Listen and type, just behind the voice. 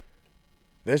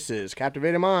This is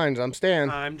Captivated Minds. I'm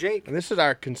Stan. I'm Jake. And this is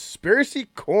our Conspiracy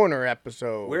Corner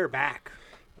episode. We're back.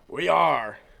 We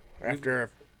are. After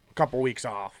a couple weeks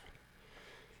off.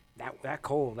 That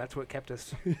cold, that's what kept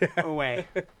us away.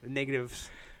 The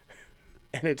negatives.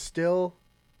 And it's still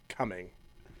coming.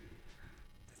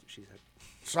 That's what she said.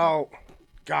 So,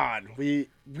 God, we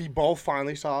both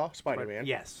finally saw Spider-Man.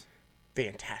 Yes.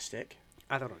 Fantastic.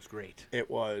 I thought it was great.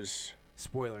 It was...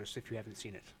 Spoilers if you haven't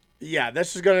seen it. Yeah,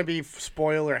 this is going to be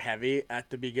spoiler heavy at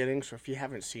the beginning, so if you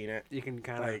haven't seen it, You can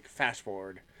kind of... fast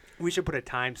forward. We should put a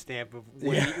timestamp of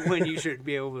when you should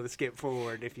be able to skip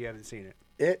forward if you haven't seen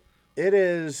it. It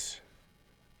is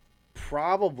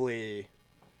probably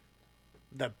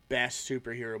the best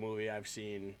superhero movie I've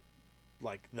seen,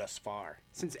 thus far.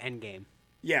 Since Endgame.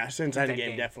 Yeah, since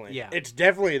Endgame, definitely. Yeah. It's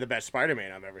definitely the best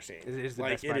Spider-Man I've ever seen. It is the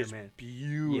best Spider-Man. It is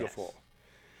beautiful. Yes.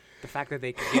 The fact that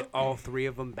they could get all three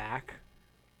of them back,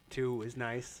 too, is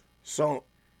nice. So,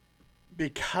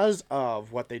 because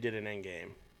of what they did in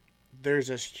Endgame, there's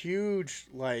this huge,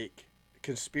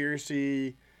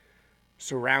 conspiracy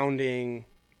surrounding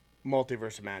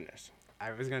Multiverse of Madness.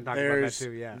 I was going to talk about that,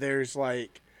 too, yeah. There's,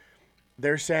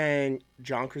 they're saying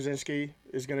John Krasinski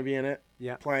is going to be in it.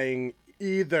 Yeah. Playing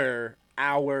either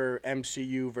our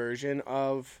MCU version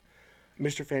of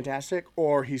Mr. Fantastic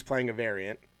or he's playing a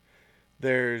variant.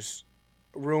 There's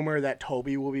rumor that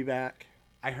Toby will be back.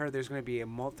 I heard there's going to be a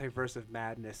Multiverse of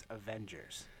Madness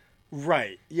Avengers.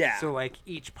 Right, yeah. So,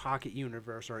 each pocket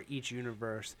universe or each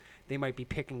universe, they might be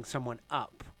picking someone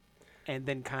up and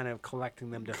then kind of collecting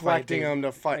them to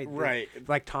fight. Right.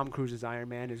 Like Tom Cruise's Iron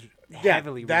Man is Yeah,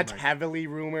 heavily that's rumored. heavily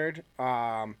rumored.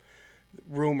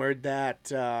 Rumored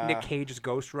that... Nick Cage's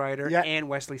Ghost Rider yeah. and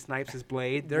Wesley Snipes'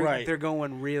 Blade. Right. They're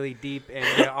going really deep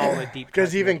and all the deep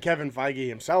because even Kevin Feige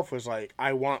himself was like,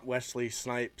 I want Wesley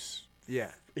Snipes.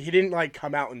 Yeah. He didn't,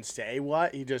 come out and say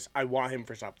what. He just, I want him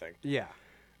for something. Yeah.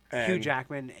 And, Hugh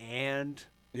Jackman and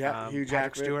Hugh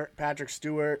Jackman, Patrick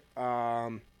Stewart.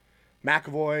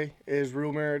 McAvoy is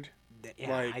rumored.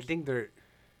 Yeah, I think they're...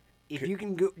 If you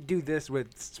can do this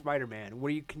with Spider-Man,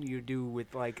 what can you do with,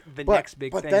 next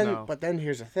big thing, though? But then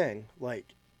here's the thing.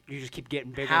 You just keep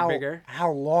getting bigger and bigger?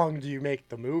 How long do you make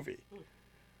the movie?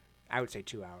 I would say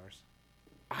 2 hours.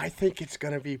 I think it's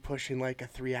going to be pushing, a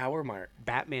 3-hour mark.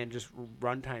 Batman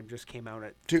runtime just came out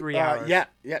at 3 hours.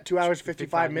 Yeah, 2 hours,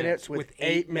 55 minutes with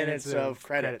 8 minutes of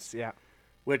credits. Yeah.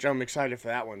 Which I'm excited for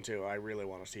that one, too. I really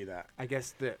want to see that. I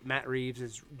guess that Matt Reeves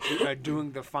is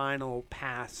doing the final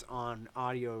pass on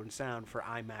audio and sound for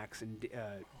IMAX and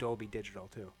Dolby Digital,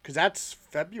 too. Because that's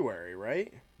February,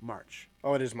 right? March.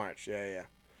 Oh, it is March. Yeah.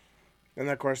 And,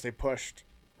 of course, they pushed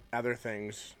other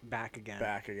things back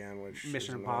again, which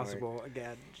Mission Impossible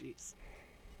again. Jeez.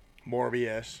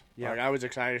 Morbius. Yeah. I was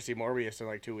excited to see Morbius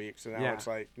in 2 weeks, and now it's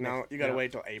no, you got to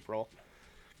wait till April.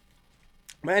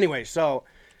 But anyway, so...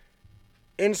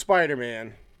 in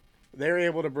Spider-Man, they were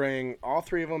able to bring all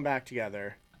three of them back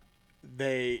together.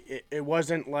 It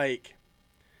wasn't it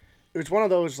was one of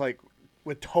those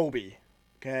with Toby.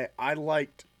 Okay, I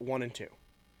liked 1 and 2.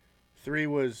 3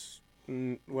 was a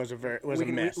miss.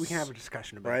 We can have a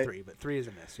discussion about 3, but 3 is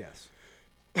a miss. Yes.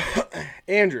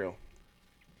 Andrew,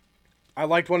 I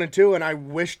liked 1 and 2, and I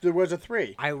wish there was a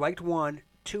 3. I liked 1.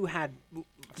 2 had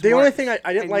the only thing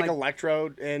I didn't like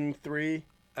Electro in 3.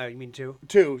 You mean 2?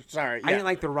 2, sorry. Yeah. I didn't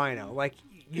like the Rhino.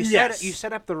 You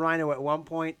set up the Rhino at one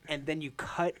point, and then you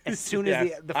cut as soon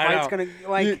as the fight's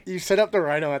gonna You set up the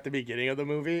Rhino at the beginning of the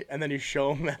movie, and then you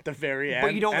show him at the very end.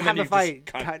 But you don't and have then the fight.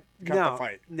 Cut no, the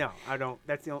fight. No, I don't.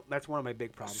 That's one of my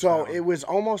big problems. So it was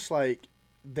almost like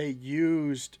they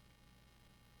used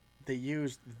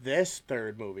this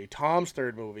third movie, Tom's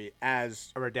third movie,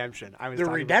 as a redemption.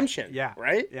 Redemption. Yeah.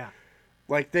 Right. Yeah.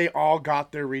 They all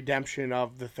got their redemption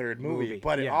of the third movie.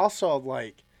 But it also,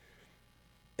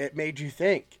 it made you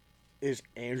think, is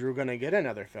Andrew going to get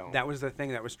another film? That was the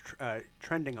thing that was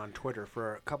trending on Twitter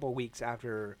for a couple of weeks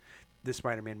after the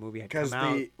Spider-Man movie had come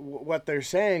out. Because what they're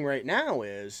saying right now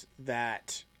is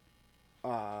that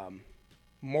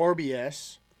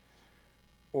Morbius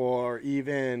or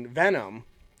even Venom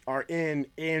are in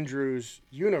Andrew's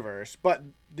universe. But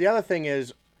the other thing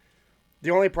is, the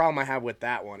only problem I have with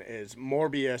that one is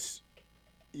Morbius,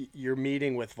 you're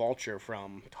meeting with Vulture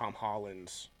from Tom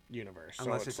Holland's universe.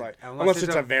 Unless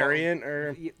it's a variant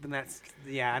or... Then that's...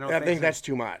 Yeah, I think that's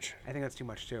too much. I think that's too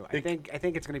much, too. I think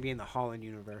it's going to be in the Holland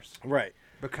universe. Right.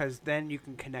 Because then you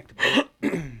can connect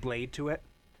Blade to it,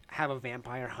 have a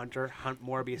vampire hunter hunt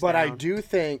Morbius But down. I do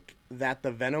think that the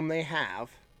Venom they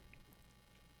have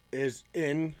is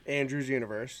in Andrew's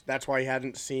universe. That's why he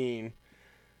hadn't seen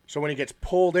So when he gets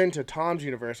pulled into Tom's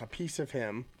universe, a piece of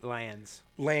him lands.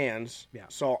 Yeah.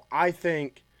 So I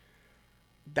think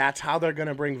that's how they're going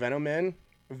to bring Venom in.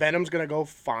 Venom's going to go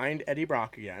find Eddie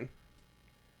Brock again.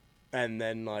 And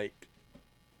then,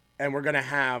 and we're going to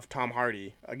have Tom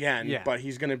Hardy again, but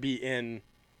he's going to be in...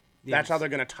 Yes. That's how they're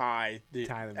going to tie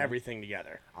everything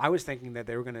together. I was thinking that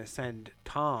they were going to send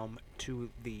Tom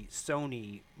to the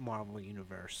Sony Marvel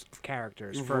universe of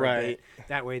characters for a bit.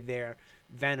 That way their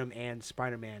Venom and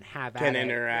Spider-Man can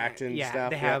interact and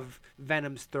stuff. They have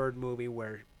Venom's third movie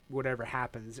where whatever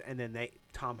happens, and then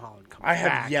Tom Holland comes back. I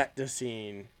have yet to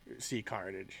see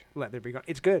Carnage. Let there be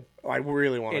It's good. I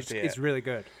really want to see it. It's really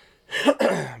good.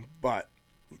 But,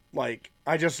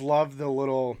 I just love the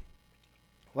little...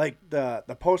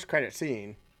 the post-credit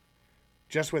scene,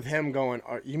 just with him going,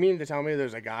 you mean to tell me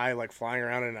there's a guy, flying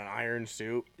around in an iron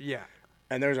suit? Yeah.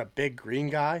 And there's a big green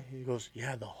guy? He goes,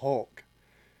 yeah, the Hulk.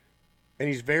 And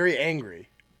he's very angry.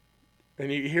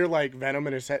 And you hear, Venom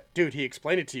in his head. Dude, he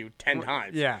explained it to you 10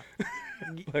 times. Yeah.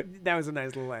 That was a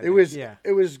nice little line. It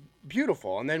was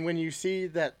beautiful. And then when you see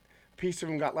that piece of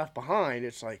him got left behind,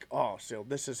 it's so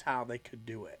this is how they could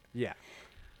do it. Yeah.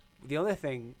 The other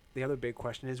big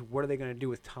question is, what are they going to do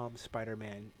with Tom's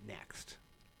Spider-Man next?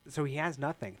 So he has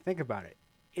nothing. Think about it.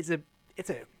 It's a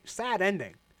sad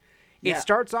ending. It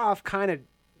starts off kind of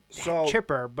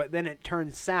chipper, but then it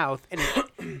turns south, and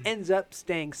it ends up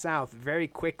staying south very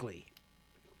quickly.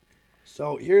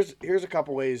 So here's a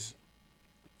couple ways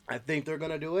I think they're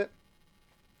going to do it.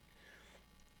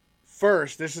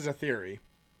 First, this is a theory.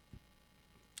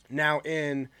 Now,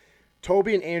 in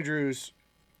Tobey and Andrew's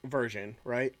version,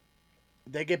 right?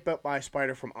 They get bit by a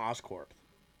spider from Oscorp,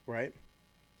 right?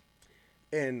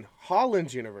 In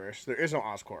Holland's universe, there is no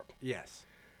Oscorp. Yes.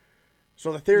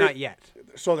 So the theory... Not yet.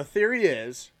 So the theory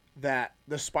is that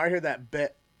the spider that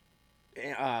bit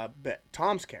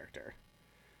Tom's character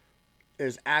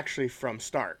is actually from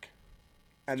Stark.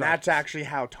 And that's actually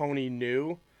how Tony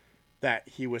knew that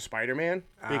he was Spider-Man,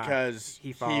 because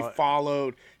he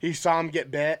saw him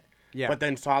get bit. Yeah. But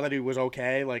then saw that he was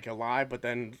okay, alive, but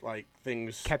then,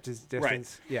 things... Kept his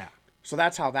distance. Right. Yeah. So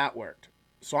that's how that worked.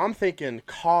 So I'm thinking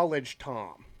college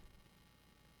Tom.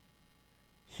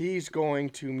 He's going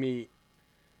to meet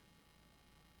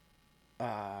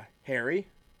Harry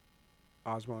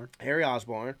Osborn.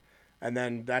 And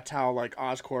then that's how,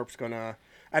 Oscorp's going to...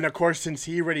 And, of course, since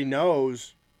he already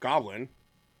knows Goblin...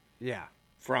 Yeah.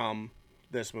 From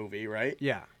this movie, right?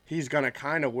 Yeah. He's going to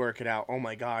kind of work it out. Oh,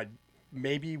 my God.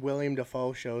 Maybe William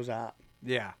Dafoe shows up.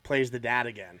 Yeah. Plays the dad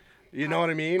again. You know what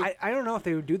I mean? I don't know if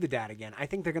they would do the dad again. I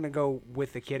think they're going to go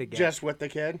with the kid again. Just with the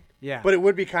kid? Yeah. But it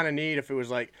would be kind of neat if it was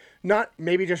not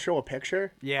maybe just show a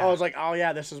picture. Yeah. I was oh,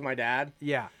 yeah, this is my dad.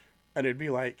 Yeah. And it'd be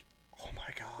oh, my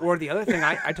God. Or the other thing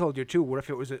I told you, too, what if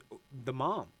it was the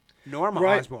mom? Norma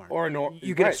Osborn. Or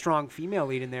you get a strong female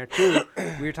lead in there, too.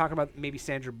 We were talking about maybe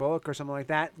Sandra Bullock or something like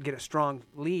that. Get a strong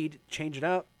lead, change it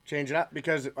up.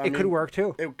 Because it could work,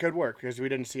 too. It could work, because we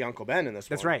didn't see Uncle Ben in this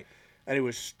one. That's right. And it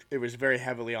was very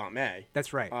heavily Aunt May.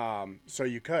 That's right. So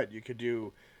you could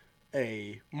do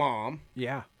a mom.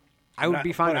 Yeah. I would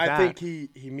be fine with that. I think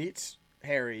he meets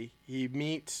Harry. He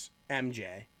meets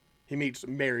MJ. He meets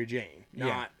Mary Jane.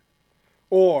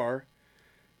 Or...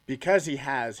 Because he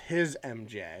has his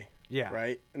MJ,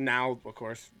 right? Now, of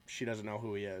course, she doesn't know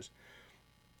who he is.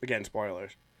 Again,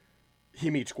 spoilers. He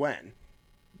meets Gwen.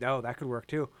 Oh, that could work,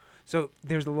 too. So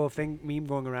there's the little meme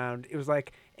going around. It was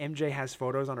MJ has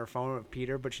photos on her phone of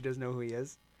Peter, but she doesn't know who he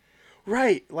is.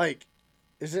 Right.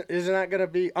 Isn't that going to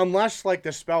be... Unless,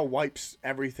 the spell wipes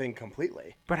everything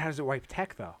completely. But how does it wipe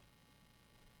tech, though?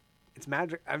 It's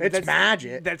magic. I mean, it's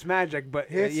magic. That's magic, but...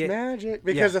 It's magic.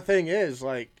 Because the thing is,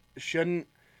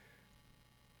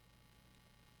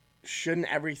 shouldn't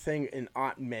everything in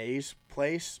Aunt May's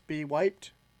place be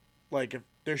wiped? If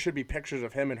there should be pictures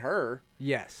of him and her.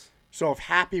 Yes. So if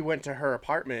Happy went to her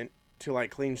apartment to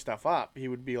clean stuff up, he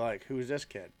would be who's this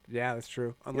kid? Yeah, that's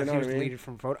true. Unless he was deleted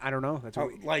from photo. I don't know. That's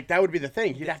what that would be the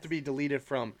thing. He'd have to be deleted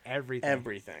from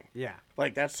everything. Yeah.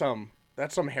 That's some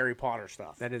Harry Potter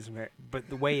stuff. That is, but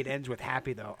the way it ends with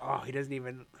Happy though, he doesn't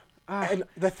even. And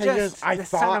the thing is, I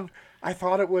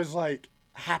thought it was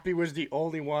Happy was the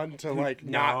only one to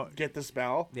not get the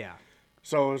spell. Yeah.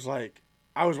 So it was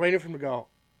I was waiting for him to go,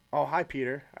 "Oh, hi,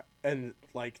 Peter," and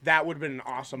that would have been an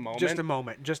awesome moment. Just a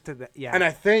moment, yeah. And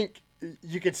I think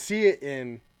you could see it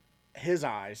in his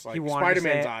eyes,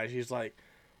 Spider-Man's eyes. He's oh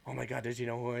my God, does he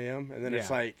know who I am? And then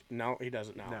it's no, he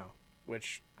doesn't know. No.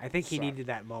 Which I think he needed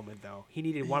that moment though. He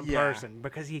needed one person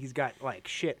because he's got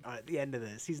shit at the end of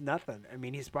this. He's nothing. I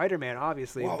mean, he's Spider-Man,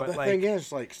 obviously, but the thing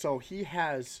is, so he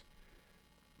has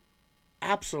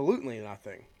absolutely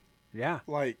nothing. Yeah.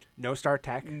 Like, no Stark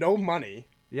tech. no money.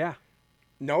 Yeah.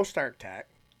 No Stark tech.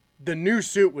 The new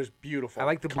suit was beautiful. I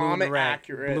like the blue Comic and red.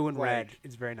 accurate, Blue and like, red.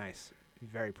 It's very nice.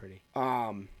 Very pretty.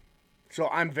 So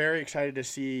I'm very excited to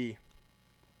see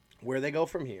where they go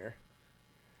from here.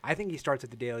 I think he starts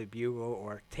at the Daily Bugle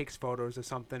or takes photos of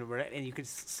something, and you can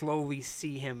slowly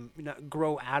see him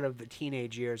grow out of the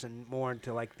teenage years and more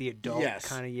into like the adult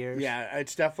kind of years. Yeah,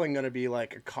 it's definitely going to be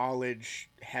like a college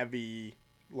heavy,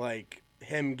 like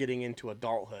him getting into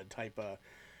adulthood type of.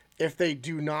 If they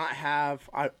do not have,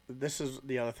 this is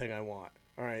the other thing I want.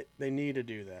 All right, they need to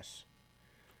do this.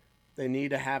 They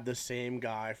need to have the same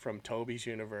guy from Toby's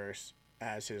universe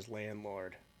as his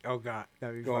landlord. Oh God,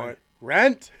 that'd be funny.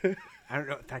 Rent. I don't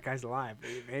know if that guy's alive.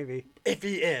 Maybe. If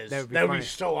he is, that would be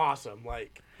so awesome.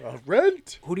 Like,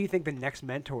 Rent? Who do you think the next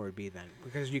mentor would be then?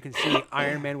 Because you can see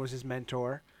Iron Man was his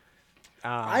mentor.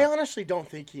 I honestly don't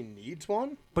think he needs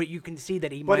one. But you can see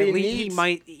that he might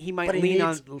lean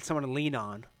on someone to lean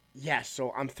on. Yes,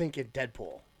 so I'm thinking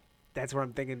Deadpool. That's what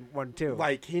I'm thinking one too.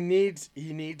 Like he needs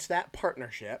that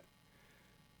partnership.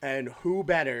 And who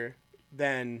better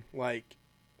than like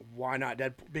why not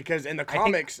Deadpool? Because in the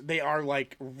comics, they are,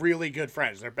 like, really good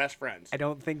friends. They're best friends. I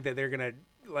don't think that they're going to,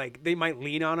 like, they might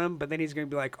lean on him, but then he's going to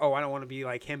be like, oh, I don't want to be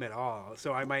like him at all.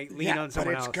 So I might lean on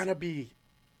someone else. It's going to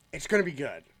be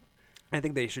good. I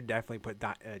think they should definitely put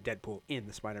Deadpool in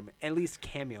the Spider-Man, at least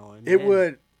cameo. It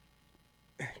would,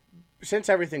 since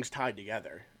everything's tied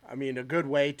together, I mean, a good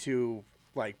way to,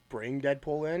 like, bring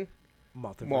Deadpool in.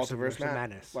 Multiverse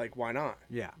Madness. Like, why not?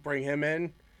 Yeah. Bring him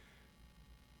in.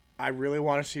 I really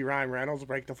want to see Ryan Reynolds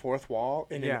break the fourth wall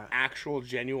in an actual,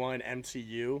 genuine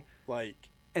MCU, like.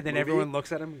 And then everyone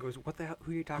looks at him and goes, "What the hell?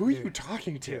 Who are you talking to? Who are you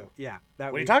talking to? Yeah,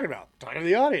 what are you talking about? Talking to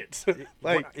the audience.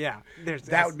 Like,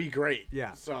 that would be great.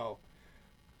 Yeah. So,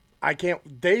 I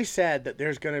can't. They said that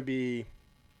there's going to be.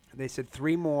 They said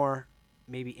 3 more,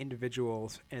 maybe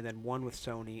individuals, and then 1 with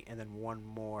Sony, and then 1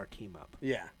 more team up.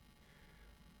 Yeah.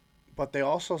 But they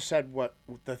also said what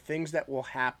the things that will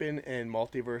happen in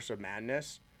Multiverse of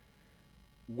Madness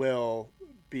will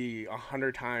be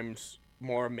 100 times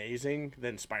more amazing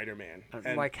than Spider-Man.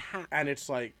 And it's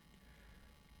like,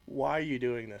 why are you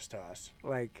doing this to us?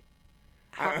 Like,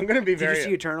 I'm going to be very... Did you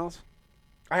see Eternals?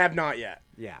 I have not yet.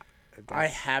 Yeah. I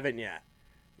haven't yet.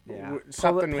 Yeah.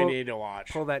 Something we need to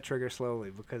watch. Pull that trigger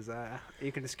slowly because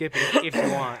you can skip it if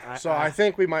you want. I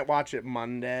think we might watch it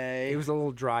Monday. It was a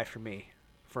little dry for me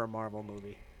for a Marvel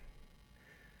movie.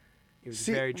 It was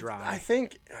very dry. I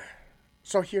think...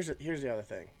 So here's the other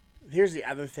thing. Here's the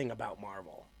other thing about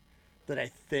Marvel that I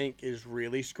think is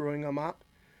really screwing them up.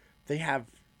 They have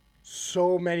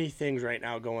so many things right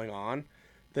now going on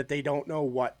that they don't know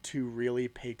what to really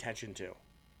pay attention to,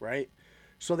 right?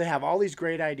 So they have all these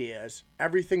great ideas.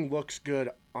 Everything looks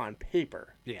good on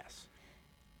paper. Yes.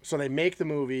 So they make the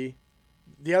movie.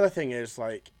 The other thing is,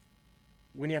 like,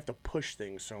 when you have to push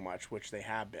things so much, which they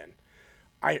have been.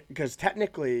 Because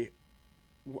technically...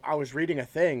 I was reading a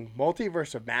thing,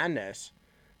 Multiverse of Madness,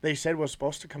 they said was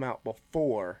supposed to come out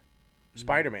before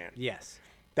Spider-Man. Yes.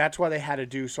 That's why they had to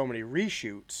do so many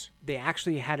reshoots. They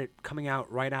actually had it coming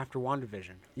out right after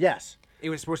WandaVision. Yes. It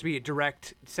was supposed to be a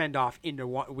direct send-off into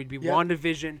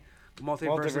WandaVision,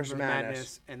 Multiverse of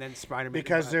Madness, and then Spider-Man.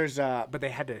 Because there's a... But they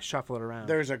had to shuffle it around.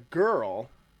 There's a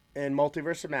girl in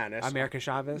Multiverse of Madness. America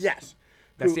Chavez? Yes.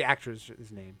 That's the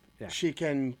actress's name. Yeah. She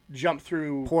can jump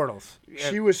through portals.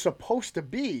 She was supposed to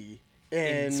be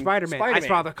in Spider-Man. I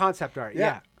saw the concept art.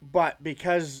 Yeah. But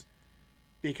because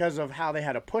of how they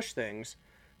had to push things,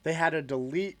 they had to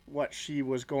delete what she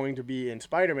was going to be in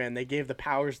Spider-Man. They gave the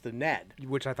powers to Ned,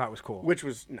 which I thought was cool. Which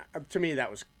was, to me,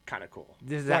 that was kind of cool.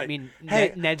 Does that mean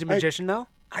Ned's a magician though?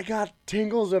 I got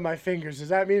tingles in my fingers. Does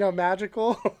that mean I'm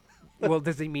magical? Well,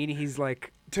 does he mean he's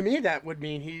like? To me, that would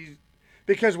mean he's.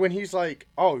 Because when he's like,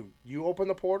 oh, you open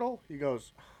the portal? He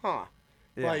goes, huh.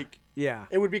 Yeah. Like,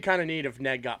 it would be kind of neat if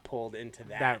Ned got pulled into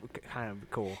that. That would kind of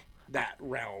cool. That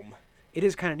realm. It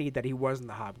is kind of neat that he wasn't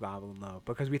the Hobgoblin, though,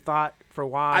 because we thought for a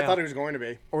while. I thought he was going to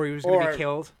be. Or he was going to be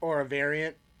killed. Or a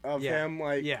variant of him,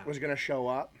 was going to show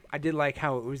up. I did like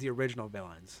how it was the original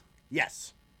villains.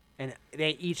 Yes. And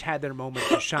they each had their moment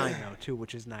to shine, though, too,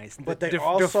 which is nice. But they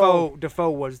also... Defoe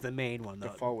was the main one, though.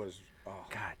 Defoe was... Oh.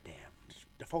 God damn.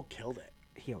 Defoe killed it.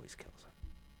 He always kills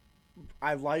it.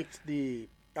 I liked the...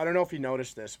 I don't know if you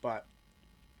noticed this, but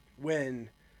when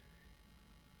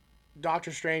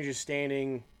Doctor Strange is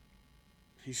standing...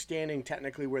 He's standing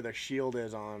technically where the shield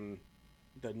is on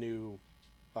the new...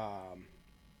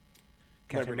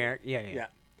 Captain America? Yeah.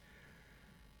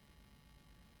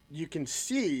 You can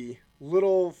see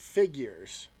little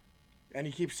figures, and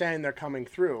he keeps saying they're coming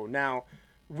through. Now,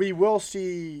 we will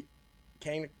see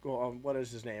what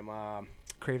is his name?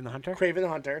 Kraven the Hunter. Kraven the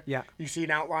Hunter. Yeah. You see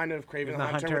an outline of Kraven the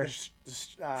Hunter with the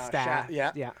staff.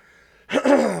 Yeah.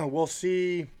 We'll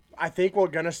see. I think we're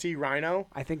gonna see Rhino.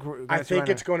 I think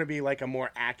it's going to be like a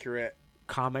more accurate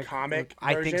comic version.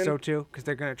 I think so too, because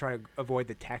they're going to try to avoid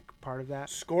the tech part of that.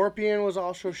 Scorpion was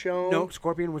also shown. No,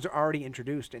 Scorpion was already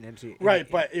introduced in MCU. Right,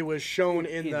 but it was shown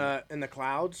in the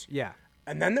clouds. Yeah.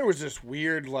 And then there was this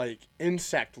weird like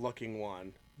insect looking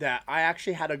one that I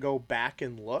actually had to go back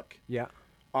and look. Yeah.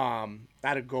 I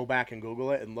had to go back and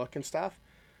Google it and look and stuff.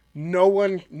 No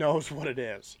one knows what it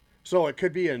is. So it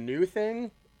could be a new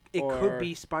thing. It could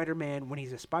be Spider-Man when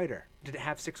he's a spider. Did it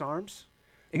have 6 arms?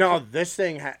 This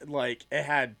thing had it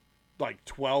had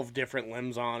 12 different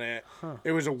limbs on it. Huh.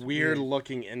 It was a weird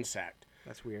looking insect.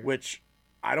 That's weird. Which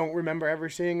I don't remember ever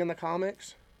seeing in the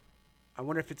comics. I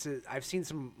wonder if I've seen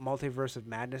some Multiverse of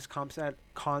Madness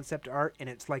concept art, and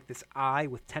it's like this eye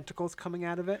with tentacles coming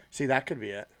out of it. See, that could be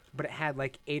it. But it had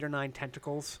 8 or 9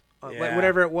 tentacles. Yeah.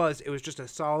 Whatever it was just a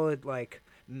solid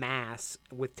mass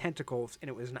with tentacles, and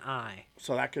it was an eye.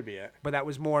 So that could be it. But that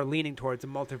was more leaning towards a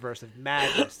Multiverse of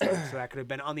Madness thing, so that could have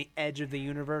been on the edge of the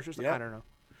universe or something. Yep. I don't know.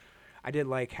 I did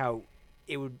like how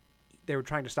they were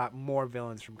trying to stop more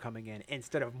villains from coming in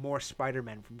instead of more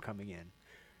Spider-Men from coming in.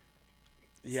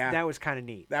 Yeah. That was kind of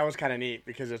neat. That was kind of neat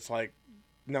because it's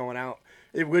no one out.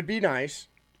 It would be nice.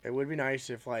 It would be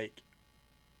nice if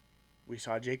we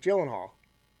saw Jake Gyllenhaal.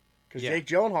 Because Jake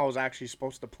Gyllenhaal was actually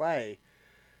supposed to play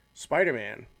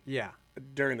Spider-Man. Yeah.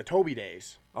 During the Tobey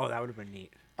days. Oh, that would have been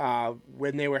neat.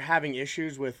 When they were having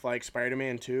issues with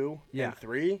Spider-Man 2 and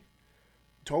 3,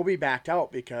 Tobey backed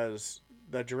out because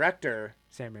the director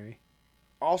Sam Raimi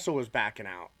also was backing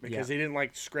out because he didn't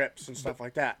like scripts and stuff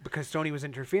like that. Because Sony was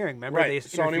interfering. Remember? Right.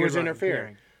 Sony was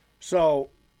interfering. So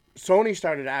Sony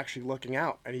started actually looking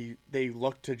out, and they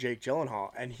looked to Jake Gyllenhaal,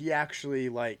 and he actually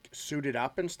suited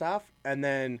up and stuff. And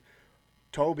then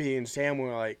Tobey and Sam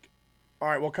were like, "All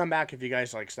right, we'll come back if you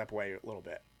guys step away a little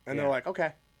bit." And they're like,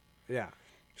 "Okay." Yeah.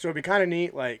 So it'd be kind of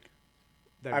neat,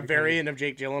 a variant of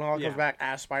Jake Gyllenhaal comes back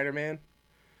as Spider-Man,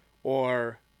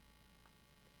 or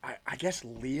I guess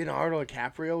Leonardo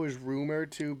DiCaprio is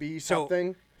rumored to be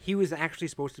something. He was actually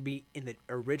supposed to be in the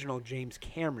original James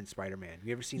Cameron Spider-Man.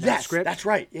 You ever seen that script? That's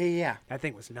right. Yeah. That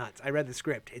thing was nuts. I read the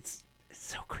script. It's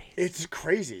so crazy. It's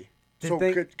crazy.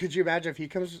 Could you imagine if he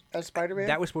comes as Spider-Man?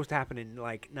 That was supposed to happen in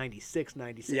 96,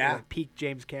 97. Yeah. Peak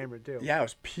James Cameron too. Yeah, it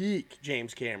was peak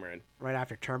James Cameron. Right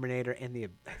after Terminator and the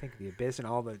Abyss and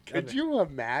all the. Could you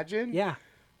imagine? Yeah.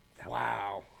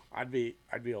 Wow. I'd be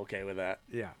okay with that.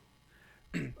 Yeah.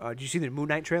 Did you see the Moon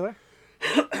Knight trailer?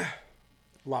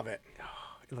 Love it.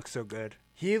 It looks so good.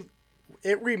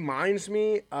 It reminds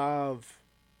me of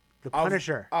the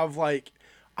Punisher. I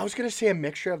was gonna say a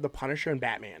mixture of the Punisher and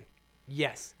Batman.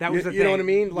 Yes, that was the thing. You know what I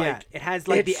mean? It has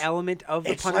the element of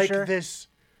the Punisher. It's this.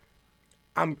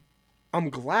 I'm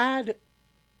glad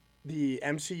the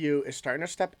MCU is starting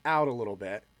to step out a little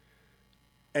bit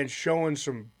and showing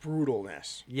some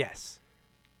brutalness. Yes,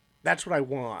 that's what I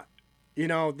want.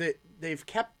 They've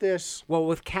kept this. Well,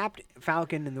 with Captain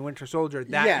Falcon and the Winter Soldier,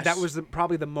 that was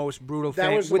probably the most brutal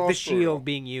thing. With the shield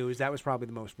being used, that was probably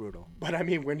the most brutal. But I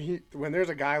mean, when there's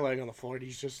a guy laying on the floor, and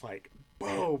he's just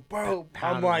bro.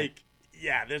 I'm like,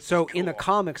 yeah, this. So is cool. In the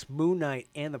comics, Moon Knight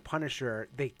and the Punisher,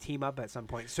 they team up at some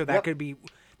point. So that could be.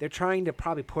 They're trying to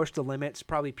probably push the limits,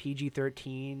 probably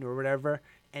PG-13 or whatever,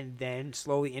 and then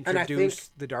slowly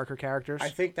introduce the darker characters. I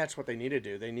think that's what they need to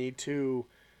do. They need to.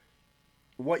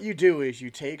 What you do is you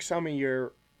take some of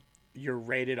your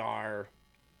rated R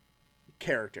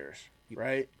characters,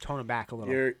 right? Tone them back a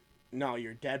little. Your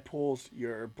Deadpools,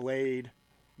 your Blade,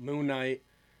 Moon Knight.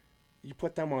 You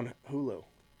put them on Hulu.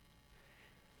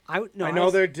 I know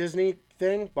they're Disney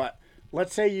thing, but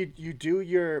let's say you do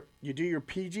your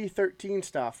PG-13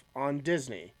 stuff on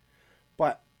Disney,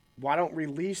 but why don't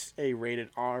release a rated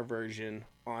R version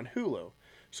on Hulu?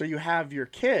 So you have your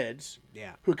kids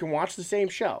who can watch the same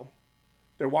show.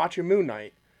 They're watching Moon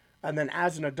Knight, and then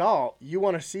as an adult, you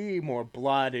want to see more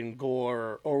blood and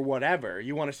gore or whatever.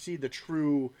 You want to see the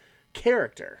true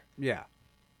character. Yeah.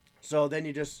 So then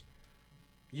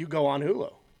you go on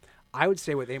Hulu. I would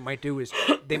say what they might do is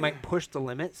they might push the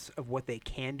limits of what they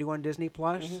can do on Disney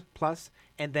Plus,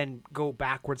 and then go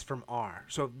backwards from R.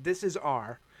 So if this is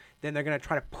R, then they're going to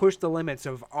try to push the limits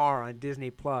of R on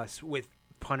Disney Plus with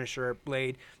Punisher,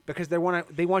 Blade, because they want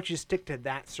you to stick to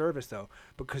that service though,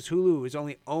 because Hulu is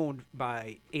only owned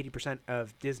by 80%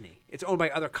 of Disney. It's owned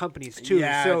by other companies too.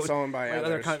 Yeah, so it's owned by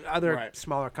other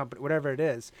smaller company, whatever it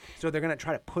is. So they're gonna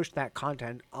try to push that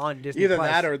content on Disney. Either Plus.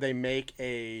 that, or they make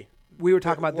a We were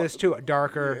talking about this too, a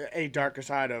darker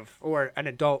side of, or an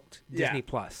adult Disney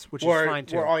Plus, which is fine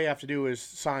too. Where all you have to do is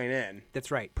sign in. That's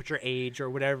right. Put your age or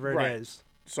whatever it is.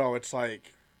 So it's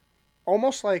like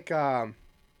almost like Netflix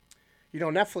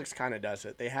kind of does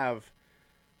it. They have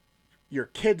your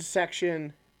kids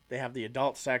section, they have the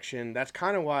adult section. That's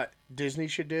kind of what Disney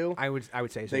should do. I would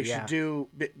say so. They should do,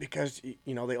 because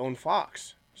they own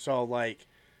Fox. So like,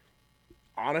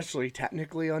 honestly,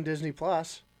 technically on Disney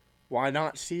Plus, why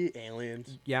not see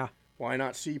Aliens? Yeah. Why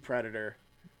not see Predator?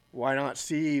 Why not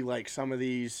see like some of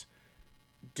these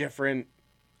different?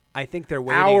 I think they're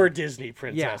waiting. Our Disney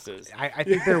princesses. Yeah, I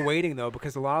think they're waiting though,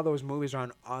 because a lot of those movies are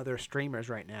on other streamers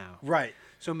right now. Right.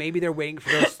 So maybe they're waiting for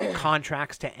those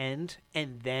contracts to end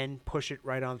and then push it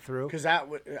right on through. Because that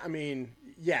would,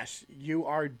 yes, you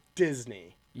are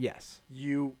Disney. Yes.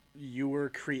 You were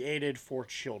created for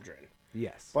children.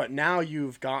 Yes. But now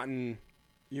you've gotten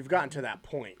to that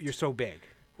point. You're so big.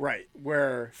 Right.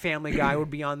 Where Family Guy would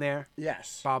be on there.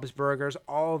 Yes. Bob's Burgers,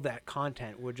 all of that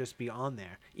content would just be on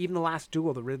there. Even The Last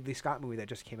Duel, the Ridley Scott movie that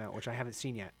just came out, which I haven't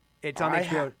seen yet. It's on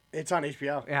HBO. It's on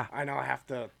HBO. Yeah. I know I have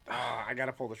to. I got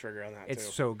to pull the trigger on that, It's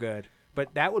too. so good.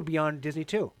 But that would be on Disney,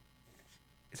 too.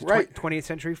 It's Right. 20th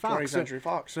Century Fox. 20th Century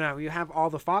Fox. So now you have all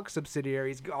the Fox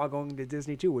subsidiaries all going to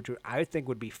Disney, too, which I think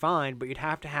would be fine, but you'd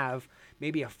have to have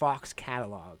maybe a Fox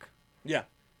catalog. Yeah.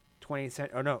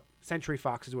 20th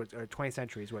Fox is what, or 20th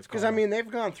Century is what's called. Because,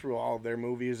 they've gone through all of their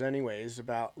movies anyways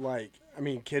about,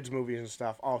 kids' movies and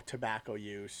stuff, all tobacco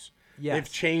use. Yes.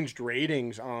 They've changed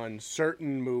ratings on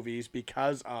certain movies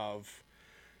because of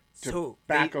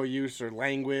tobacco use or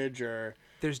language or...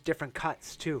 There's different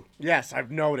cuts, too. Yes,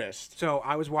 I've noticed. So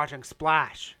I was watching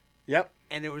Splash. Yep.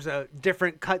 And it was a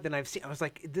different cut than I've seen. I was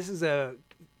like, this is a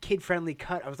kid-friendly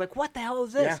cut. I was like, what the hell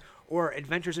is this? Yeah. Or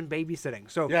Adventures in Babysitting.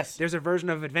 So yes. There's a version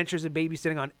of Adventures in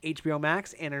Babysitting on HBO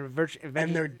Max and a version...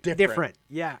 And they're different.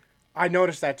 Yeah. I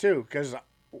noticed that, too, because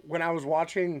when I was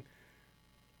watching...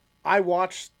 I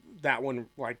watched that one,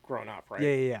 growing up, right?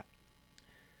 Yeah.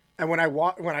 And when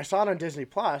I saw it on Disney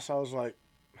Plus, I was like...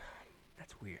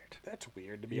 That's weird. That's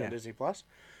weird to be on Disney Plus.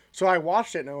 So I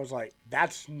watched it, and I was like,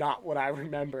 that's not what I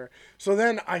remember. So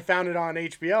then I found it on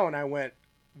HBO, and I went,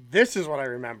 this is what I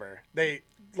remember.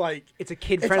 It's a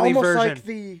kid-friendly version. It's almost like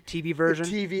the TV version.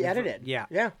 The TV edited.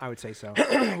 Yeah. I would say so.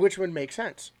 Which would make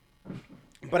sense.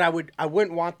 But I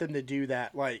wouldn't want them to do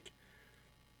that.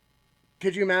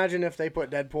 Could you imagine if they put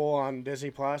Deadpool on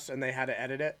Disney Plus and they had to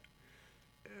edit it?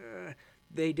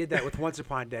 They did that with Once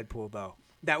Upon Deadpool, though.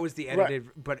 That was the edited,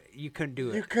 but you couldn't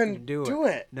do it. You couldn't do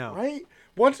it. No. Right?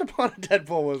 Once Upon a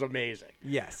Deadpool was amazing.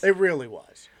 Yes. It really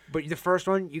was. But the first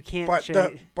one, you can't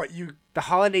the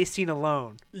holiday scene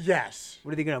alone. Yes.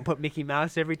 What are they going to put Mickey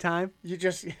Mouse every time? You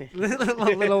just...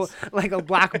 little, like a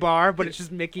black bar, but it's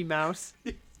just Mickey Mouse.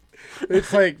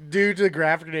 It's like, due to the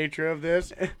graphic nature of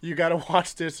this, you got to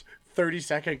watch this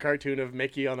 30-second cartoon of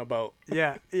Mickey on a boat.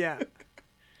 Yeah.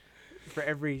 For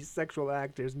every sexual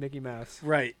act, there's Mickey Mouse.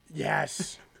 Right.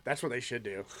 Yes. That's what they should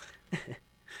do.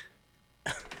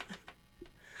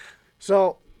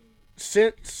 So,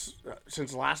 since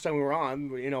the last time we were on,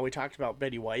 we talked about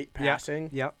Betty White passing.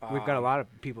 Yep. We've got a lot of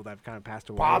people that have kind of passed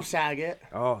away. Bob Saget.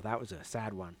 Oh, that was a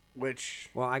sad one.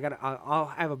 Well, I'll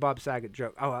have a Bob Saget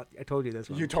joke. Oh, I told you this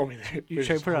one. You told me that.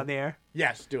 Should I put it on the air?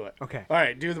 Yes, do it. Okay. All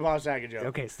right, do the Bob Saget joke.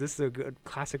 Okay, so this is a good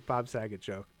classic Bob Saget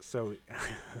joke. So,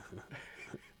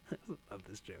 I love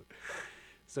this joke.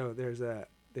 So there's a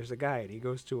guy, and he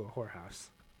goes to a whorehouse,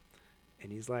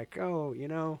 and he's like, oh,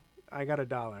 I got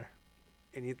 $1.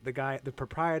 And the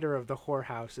proprietor of the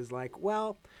whorehouse is like,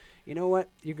 well, you know what?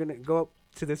 You're going to go up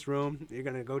to this room. You're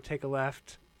going to go take a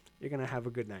left. You're going to have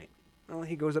a good night. Well,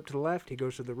 he goes up to the left. He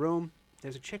goes to the room.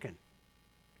 There's a chicken.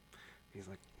 He's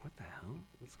like, what the hell?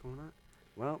 What's going on?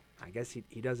 Well, I guess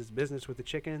he does his business with the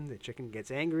chicken. The chicken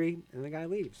gets angry, and the guy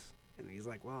leaves. And he's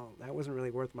like, well, that wasn't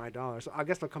really worth my $1. So I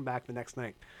guess I'll come back the next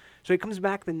night. So he comes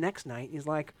back the next night, and he's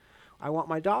like, I want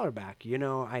my $1 back.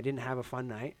 I didn't have a fun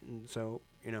night, and so,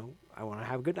 I want to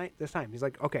have a good night this time. He's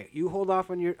like, okay, I'll hold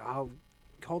off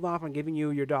on giving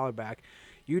you your $1 back.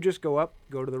 You just go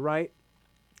to the right,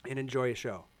 and enjoy a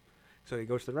show. So he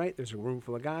goes to the right. There's a room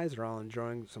full of guys. They're all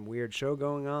enjoying some weird show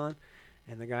going on.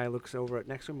 And the guy looks over at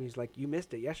next to him. He's like, you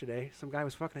missed it yesterday. Some guy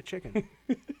was fucking a chicken.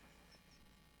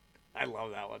 I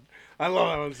love that one. I love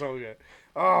that one so good.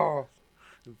 Oh.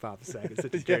 Bob Saget's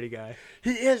such a dirty guy.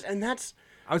 He is, and that's...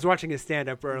 I was watching his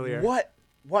stand-up earlier.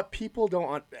 What people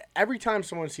don't... Every time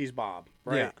someone sees Bob,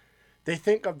 right, yeah. They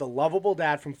think of the lovable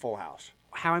dad from Full House.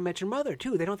 How I Met Your Mother,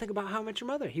 too. They don't think about How I Met Your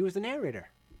Mother. He was the narrator.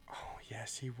 Oh,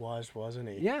 yes, he was, wasn't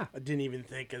he? Yeah. I didn't even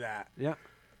think of that. Yeah.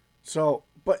 So,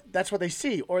 but that's what they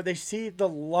see. Or they see the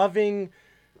loving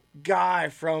guy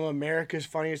from America's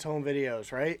Funniest Home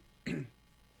Videos, right?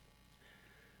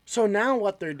 So now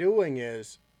what they're doing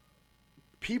is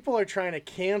people are trying to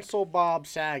cancel Bob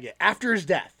Saget after his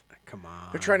death. Come on.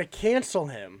 They're trying to cancel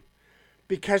him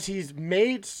because he's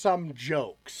made some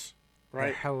jokes, right?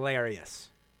 They're hilarious.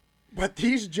 But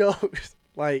these jokes,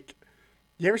 like,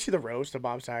 you ever see the roast of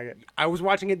Bob Saget? I was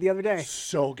watching it the other day.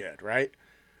 So good, right?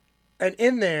 And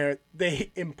in there,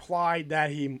 they implied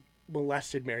that he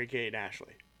molested Mary-Kate and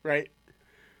Ashley, right?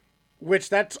 Which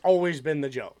that's always been the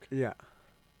joke. Yeah.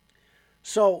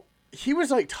 So he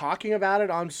was like talking about it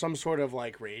on some sort of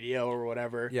like radio or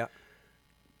whatever. Yeah.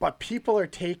 But people are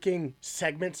taking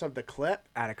segments of the clip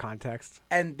Out of context.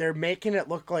 and they're making it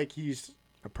look like he's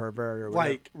A pervert or whatever.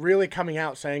 like really coming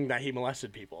out saying that he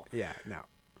molested people. Yeah, no.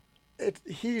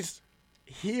 He is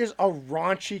a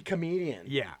raunchy comedian.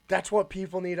 Yeah. That's what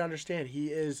people need to understand.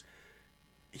 He's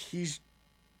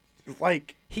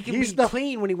like He can he's be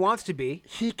clean when he wants to be.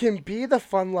 He can be the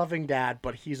fun-loving dad,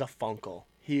 but he's a funkle.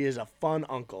 He is a fun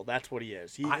uncle. That's what he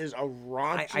is. He is a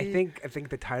raunchy. I think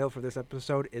the title for this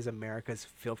episode is America's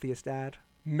Filthiest Dad.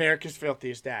 America's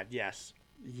Filthiest Dad. Yes.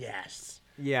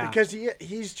 Yeah. Because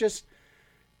he's just.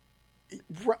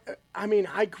 I mean,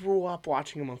 I grew up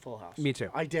watching him on Full House. Me too.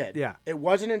 I did. Yeah. It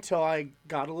wasn't until I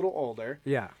got a little older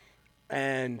Yeah.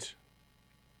 and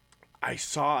I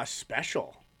saw a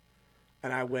special,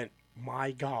 and I went,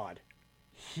 "My God,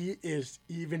 he is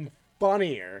even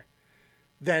funnier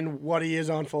than what he is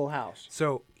on Full House."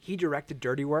 So he directed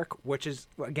Dirty Work, which is,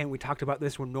 again, we talked about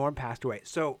this when Norm passed away.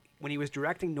 So when he was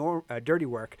directing Dirty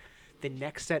Work, the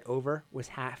next set over was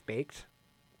Half Baked.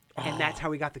 And that's how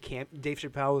we got the camp. Dave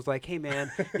Chappelle was like, "Hey, man,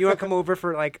 you want to come over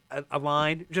for like a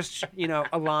line? Just,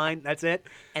 a line. That's it."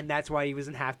 And that's why he was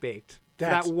in Half Baked.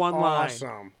 That's that one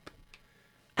awesome.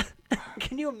 line.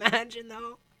 Can you imagine,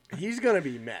 though? He's going to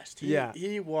be missed.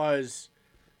 He was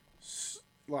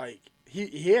like, he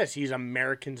is. He's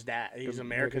American's dad. He's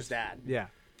America's dad. Yeah.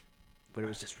 But it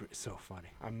was just so funny.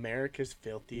 America's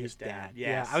Filthiest Dad.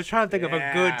 Yes. Yeah, I was trying to think of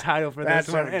a good title for That's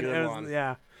this one. a good one.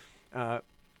 Yeah.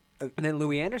 And then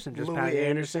Louis Anderson, Pat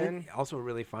Anderson, also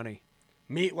really funny.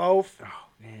 Meatloaf. Oh,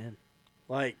 man.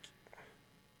 Like,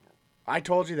 I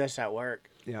told you this at work.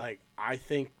 Yeah. Like, I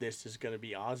think this is going to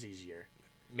be Ozzy's year.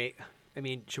 I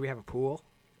mean, should we have a pool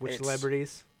with It's-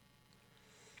 celebrities?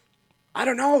 I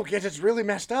don't know, because it's really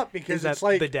messed up because Is that it's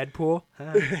like the Deadpool?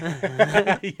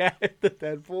 yeah, the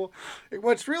Deadpool.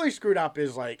 What's really screwed up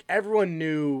is like everyone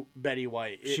knew Betty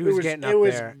White. She was getting up It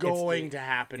was there. going to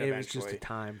happen It eventually. was just a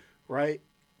time. Right?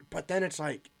 But then it's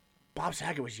like Bob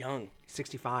Saget was young.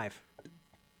 65.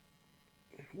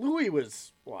 Louis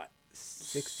was what?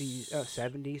 60s,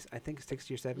 70s. I think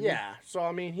 60 or 70. Yeah. So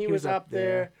I mean, he was up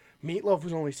there. Meatloaf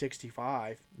was only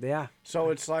 65. Yeah. So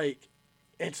it's like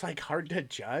hard to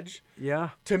judge. Yeah.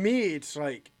 To me, it's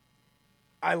like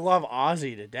I love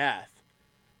Ozzy to death.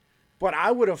 But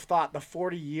I would have thought the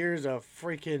 40 years of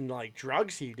freaking like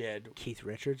drugs he did. Keith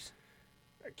Richards.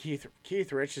 Keith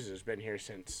Richards has been here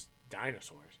since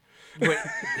dinosaurs.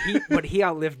 But he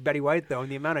outlived Betty White though,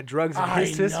 and the amount of drugs in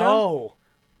his system. I know.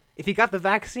 If he got the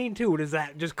vaccine too, does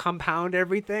that just compound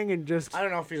everything and just? I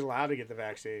don't know if he's allowed to get the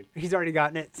vaccine. He's already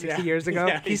gotten it 60 Yeah. year ago.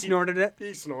 Yeah, he snorted it.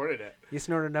 He snorted it. You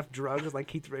snorted enough drugs like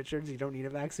Keith Richards, you don't need a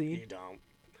vaccine. You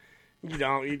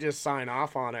don't. You just sign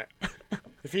off on it.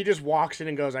 If he just walks in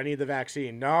and goes, "I need the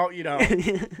vaccine," no, you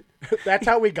don't. That's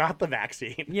how we got the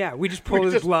vaccine. Yeah, we just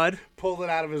pulled his blood. Pulled it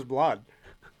out of his blood.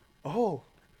 Oh,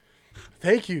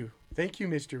 thank you,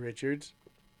 Mr. Richards.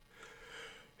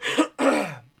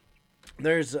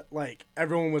 There's like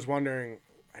everyone was wondering,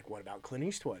 like, what about Clint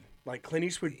Eastwood? Like Clint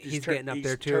Eastwood, He's getting up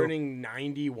there too. Turning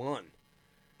 91.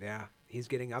 Yeah, he's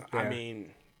getting up there. I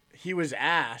mean, he was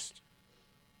asked.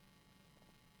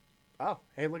 Oh,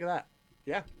 hey, look at that!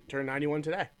 Yeah, turned 91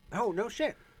 today. Oh no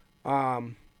shit.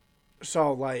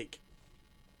 So like,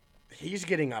 he's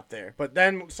getting up there. But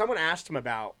then someone asked him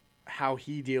about how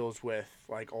he deals with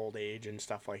like old age and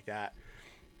stuff like that.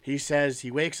 He says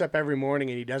he wakes up every morning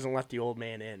and he doesn't let the old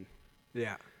man in.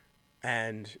 Yeah.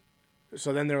 And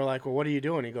so then they were like, "Well, what are you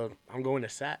doing?" He goes, "I'm going to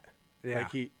set." Yeah.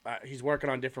 Like he's working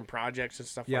on different projects and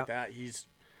stuff Yep. like that. He's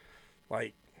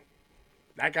like,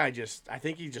 that guy I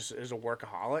think he just is a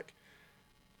workaholic.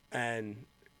 And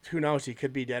who knows? He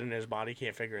could be dead and his body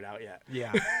can't figure it out yet.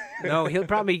 Yeah. No, he'll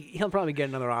probably get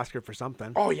another Oscar for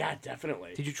something. Oh yeah,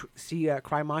 definitely. Did you see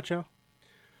Cry Macho?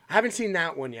 I haven't seen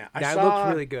that one yet. That looked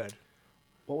really good.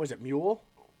 What was it? Mule?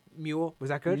 Mule, was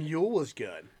that good? Mule was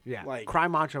good. Yeah. Like Cry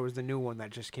Macho was the new one that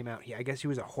just came out. I guess he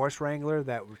was a horse wrangler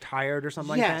that retired or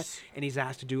something like Yes. that. And he's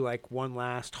asked to do like one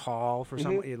last haul for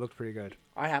something. It looked pretty good.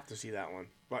 I have to see that one.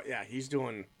 But yeah, he's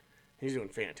doing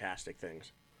fantastic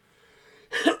things.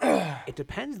 It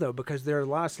depends though, because there are a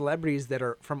lot of celebrities that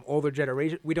are from older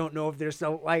generation. We don't know if they're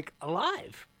still like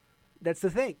alive. That's the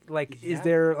thing. Like, is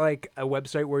there like a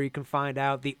website where you can find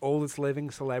out the oldest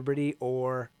living celebrity,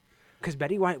 or because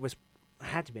Betty White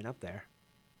had to be up there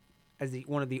as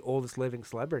one of the oldest living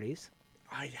celebrities.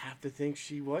 I'd have to think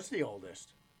she was the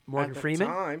oldest. Morgan Freeman?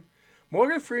 Time.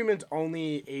 Morgan Freeman's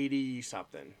only 80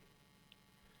 something.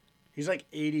 He's like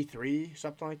 83,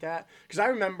 something like that. Because I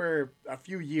remember a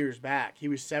few years back, he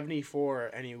was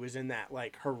 74 and he was in that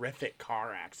like horrific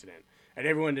car accident. And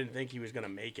everyone didn't think he was going to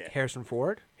make it. Harrison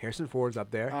Ford? Harrison Ford's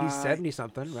up there. He's 70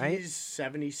 something, right? He's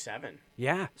 77.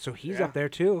 Yeah, so he's up there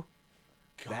too.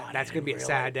 God, that's going to be a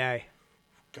sad day.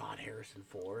 God, Harrison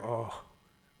Ford. Oh,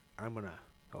 I'm going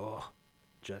to,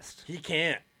 just. He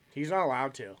can't. He's not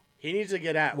allowed to. He needs to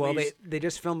get at least. Well, they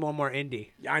just filmed one more indie.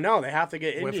 I know. They have to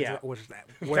get Indy out. What if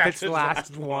it's the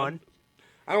last one?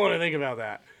 I don't want to think about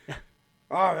that.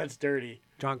 Oh, that's dirty.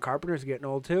 John Carpenter's getting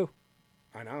old too.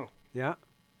 I know. Yeah.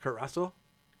 Kurt Russell?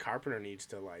 Carpenter needs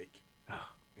to,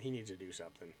 he needs to do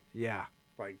something. Yeah.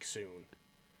 Soon.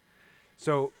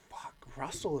 So. Fuck,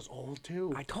 Russell is old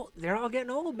too. They're all getting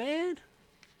old, man.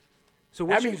 So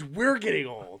that means we're getting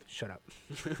old. Shut up.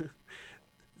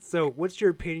 So, what's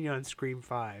your opinion on Scream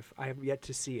 5? I have yet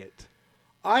to see it.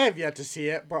 I have yet to see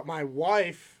it, but my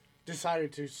wife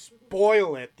decided to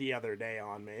spoil it the other day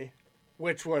on me,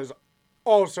 which was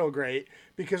also great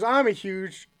because I'm a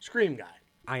huge Scream guy.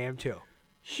 I am too.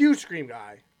 Huge Scream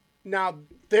guy. Now,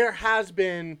 there has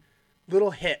been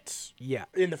little hits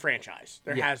in the franchise.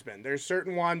 There has been. There's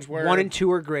certain ones where 1 and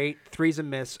 2 are great. 3's a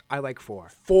miss. I like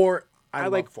 4. 4. I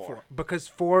like love 4 because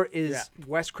 4 is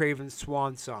Wes Craven's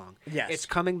swan song. Yes. It's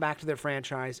coming back to the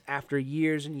franchise after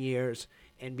years and years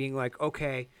and being like,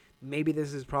 okay, maybe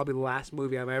this is probably the last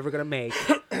movie I'm ever going to make.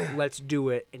 Let's do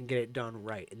it and get it done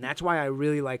right. And that's why I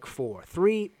really like 4.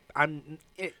 3,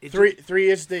 three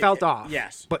is the felt off.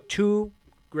 Yes. But 2,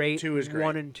 great. 2 is great.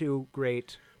 1 and 2,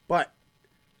 great. But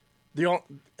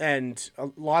and a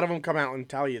lot of them come out and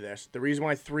tell you this. The reason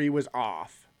why 3 was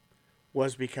off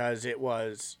was because it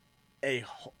was a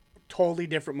totally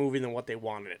different movie than what they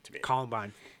wanted it to be.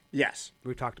 Columbine. Yes.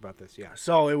 We talked about this, yeah.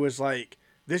 So it was like,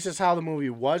 this is how the movie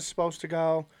was supposed to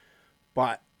go,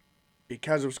 but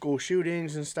because of school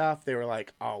shootings and stuff, they were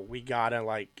like, oh, we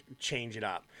gotta, change it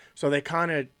up. So they kind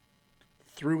of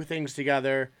threw things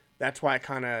together. That's why it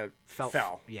kind of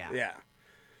fell. Yeah. Yeah.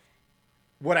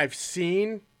 What I've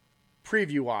seen,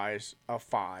 preview-wise, of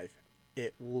 5,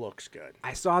 it looks good.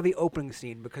 I saw the opening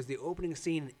scene because the opening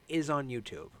scene is on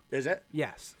YouTube. Is it?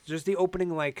 Yes. Just the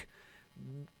opening,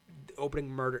 opening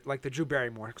murder, like the Drew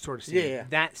Barrymore sort of scene. Yeah.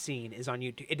 That scene is on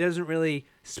YouTube. It doesn't really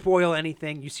spoil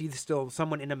anything. You see still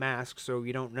someone in a mask, so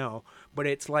you don't know. But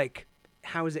it's like,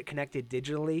 how is it connected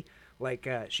digitally?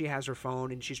 She has her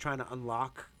phone and she's trying to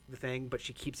unlock the thing, but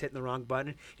she keeps hitting the wrong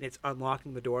button, and it's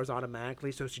unlocking the doors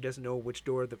automatically, so she doesn't know which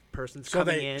door the person's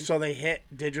coming in. So they hit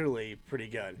digitally pretty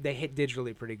good. They hit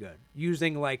digitally pretty good,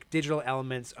 using digital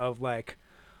elements of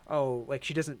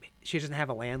she doesn't have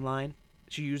a landline.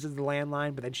 She uses the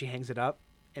landline, but then she hangs it up,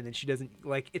 and then she doesn't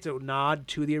it's a nod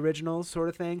to the originals sort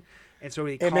of thing, and so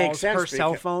it calls her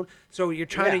cell phone. So you're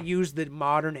trying to use the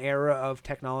modern era of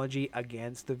technology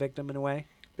against the victim in a way.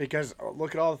 Because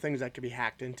look at all the things that could be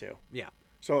hacked into. Yeah.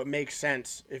 So it makes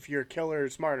sense if your killer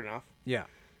is smart enough. Yeah.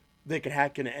 They could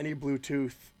hack into any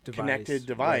Bluetooth connected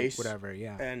device, whatever.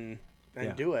 Yeah. And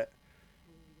do it.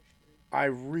 I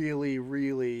really,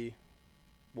 really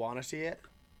want to see it.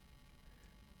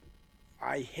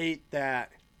 I hate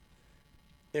that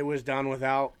it was done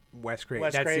without Wes Craven.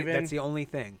 That's the only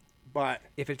thing. But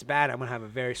if it's bad, I'm gonna have a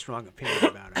very strong opinion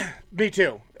about it. Me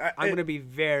too. I'm gonna be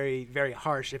very, very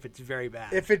harsh if it's very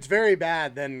bad. If it's very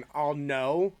bad, then I'll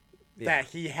know that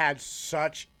he had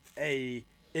such a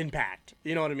impact.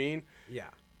 You know what I mean? Yeah.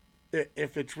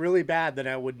 If it's really bad, then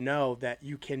I would know that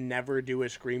you can never do a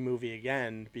Scream movie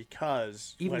again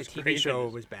because even the TV show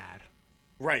was bad.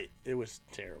 Right. It was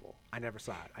terrible. I never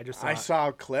saw it. I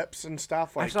saw clips and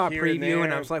stuff. I saw a preview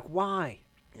and I was like, why?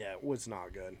 Yeah, it was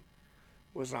not good. It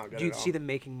was not good. Do you see them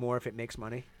making more if it makes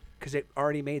money? Because it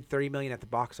already made $30 million at the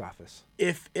box office.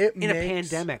 If it in a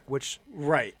pandemic, which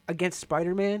against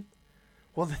Spider-Man.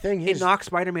 Well, the thing is, it knocked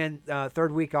Spider-Man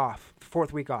fourth week off,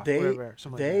 whatever.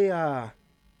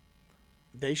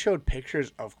 They showed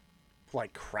pictures of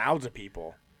crowds of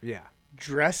people. Yeah.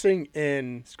 Dressing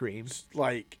in Screams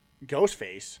like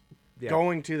Ghostface,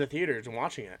 going to the theaters and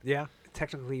watching it. Yeah.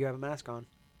 Technically, you have a mask on.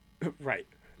 Right.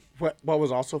 What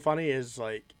was also funny is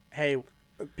hey,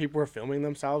 people were filming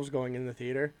themselves going in the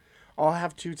theater. I'll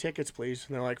have 2 tickets, please.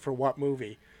 And they're like, for what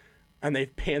movie? And they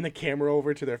pan the camera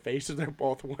over to their faces. They're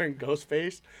both wearing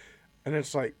Ghostface. And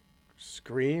it's like,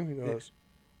 Scream? He goes,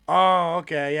 oh,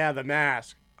 okay, yeah, The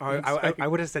Mask. I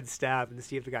would have said Stab and to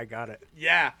see if the guy got it.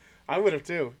 Yeah, I would have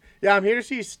too. Yeah, I'm here to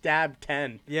see Stab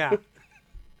 10. Yeah.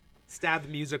 Stab the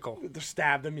musical. The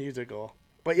Stab the musical.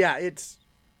 But yeah,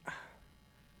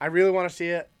 I really want to see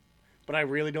it, but I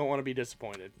really don't want to be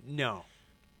disappointed. No.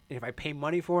 And if I pay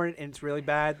money for it and it's really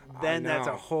bad, then that's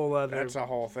a whole other... That's a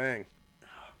whole thing.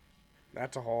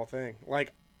 That's a whole thing.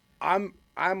 Like, I'm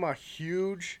a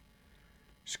huge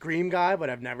Scream guy, but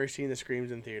I've never seen the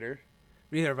Screams in theater.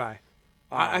 Neither have I.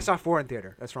 I saw 4 in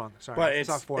theater. That's wrong. Sorry. But I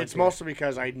saw 4 it's mostly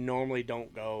because I normally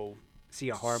don't go see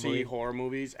horror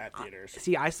movies at theaters.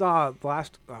 See, I saw the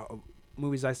last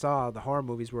movies I saw, the horror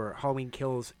movies, were Halloween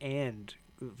Kills and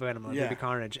Venom, Baby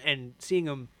Carnage. And seeing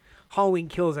them, Halloween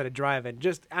Kills at a drive-in,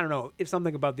 just, I don't know, it's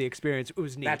something about the experience. It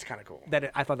was neat. That's kind of cool.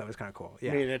 I thought that was kind of cool.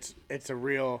 Yeah. I mean, it's a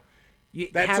real...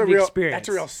 That's a real experience. That's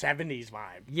a real 70s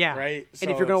vibe. Yeah. Right?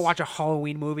 And if you're going to watch a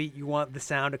Halloween movie, you want the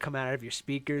sound to come out of your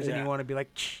speakers and you want to be like,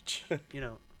 you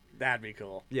know. That'd be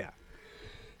cool. Yeah.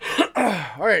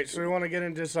 All right, so we want to get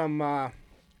into some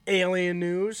alien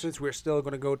news. Since we're still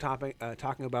going to go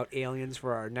talking about aliens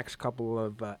for our next couple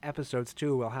of episodes,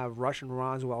 too, we'll have Russian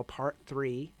Roswell Part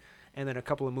 3, and then a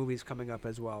couple of movies coming up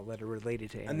as well that are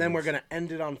related to aliens. And then we're going to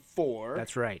end it on 4.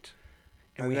 That's right.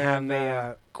 And we have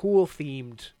a cool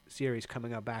themed series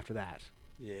coming up after that.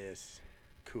 Yes.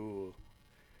 Cool.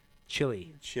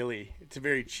 Chilly. It's a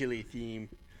very chilly theme.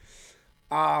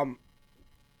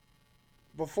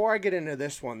 Before I get into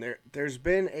this one, there's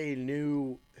been a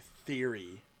new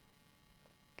theory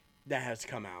that has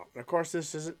come out. Of course,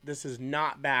 this is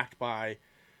not backed by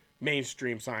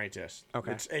mainstream scientists.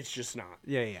 Okay. It's just not.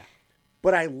 Yeah.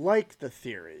 But I like the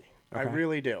theory. Okay. I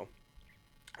really do.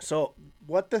 So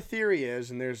what the theory is,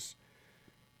 and there's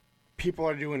people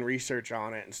are doing research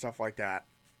on it and stuff like that,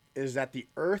 is that the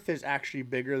Earth is actually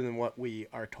bigger than what we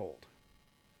are told.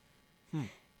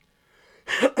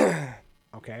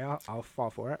 Okay, I'll fall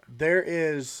for it. There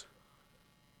is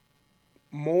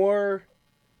more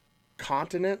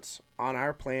continents on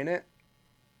our planet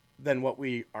than what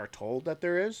we are told that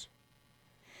there is.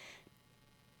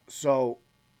 So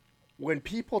when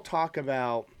people talk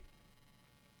about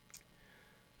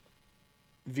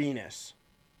Venus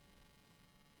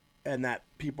and that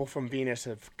people from Venus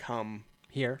have come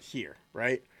here,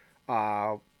 right?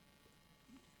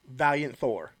 Valiant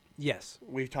Thor. Yes.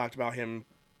 We've talked about him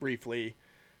briefly.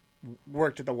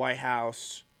 Worked at the White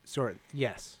House. Sort of,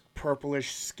 yes.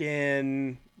 Purplish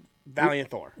skin.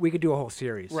 Valiant Thor. We could do a whole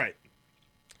series. Right.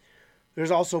 There's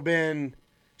also been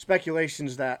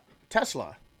speculations that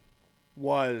Tesla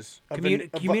was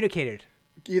communicated.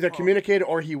 Either communicated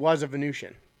or he was a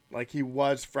Venusian. Like he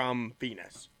was from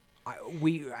Venus.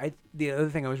 The other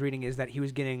thing I was reading is that he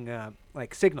was getting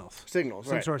like signals. Some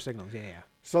right. sort of signals, yeah.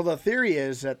 So the theory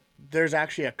is that there's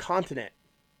actually a continent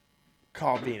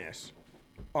called Venus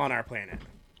on our planet.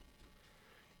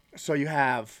 So you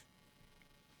have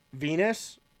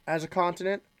Venus as a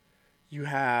continent. You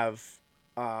have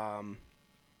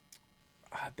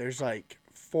there's like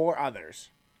 4 others.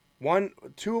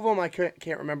 2 of them I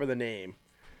can't remember the name,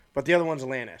 but the other one's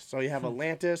Atlantis. So you have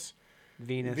Atlantis,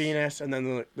 Venus, and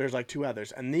then there's like 2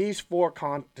 others. And these 4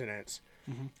 continents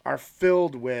are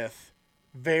filled with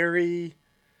very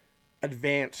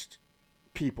advanced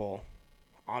people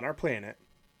on our planet.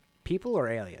 People or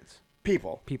aliens?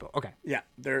 People. Okay. Yeah,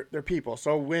 they're people.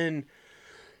 So when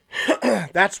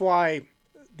that's why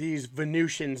these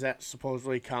Venusians that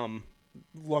supposedly come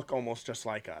look almost just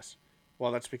like us.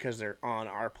 Well, that's because they're on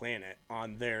our planet,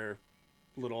 on their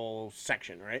little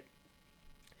section, right?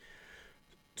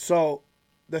 So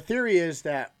the theory is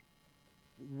that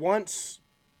once,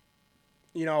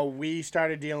 we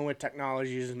started dealing with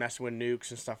technologies and messing with nukes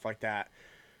and stuff like that,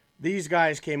 these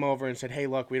guys came over and said, hey,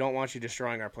 look, we don't want you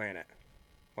destroying our planet.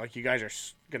 Like, you guys are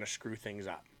going to screw things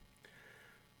up.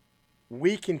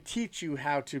 We can teach you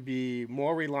how to be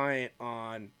more reliant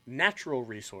on natural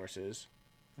resources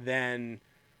than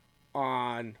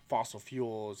on fossil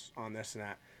fuels, on this and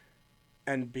that.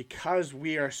 And because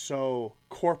we are so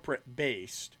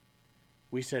corporate-based,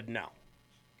 we said no.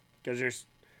 Because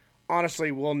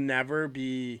honestly, we'll never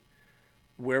be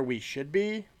where we should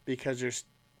be because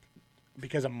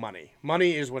of money.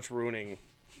 Money is what's ruining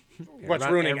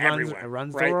everyone. It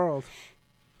runs right? the world.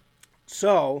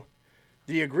 So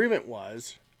the agreement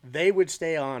was they would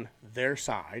stay on their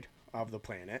side of the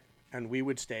planet and we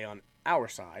would stay on our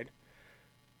side.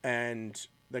 And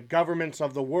the governments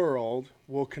of the world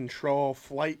will control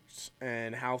flights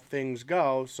and how things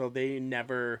go so they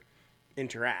never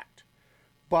interact.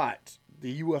 But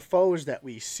the UFOs that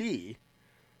we see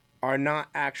are not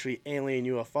actually alien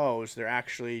UFOs. They're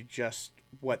actually just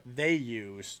what they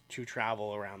use to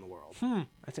travel around the world.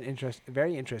 That's an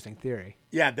very interesting theory.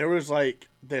 Yeah, there was like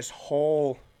this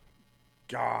whole,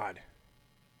 God,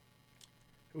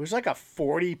 it was like a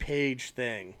 40-page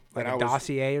thing. Like a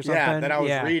dossier or something? Yeah, that I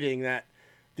was reading that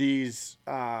this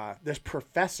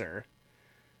professor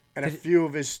and a few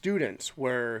of his students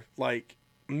were like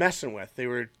messing with. They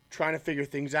were trying to figure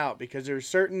things out because there's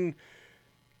certain,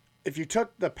 if you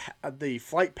took the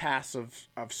flight paths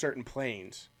of certain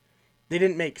planes, they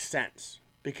didn't make sense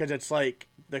because it's like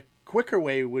the quicker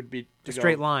way would be to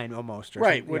straight line almost.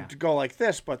 Right, would go like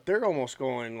this, but they're almost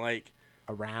going like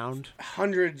around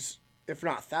hundreds, if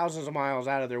not thousands of miles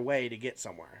out of their way to get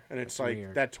somewhere. And it's like,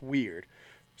 weird. That's weird.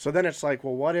 So then it's like,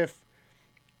 well, what if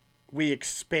we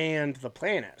expand the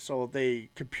planet? So they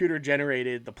computer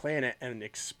generated the planet and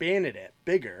expanded it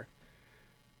bigger,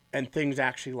 and things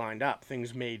actually lined up.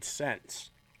 Things made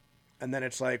sense. And then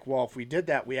it's like, well, if we did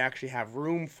that, we actually have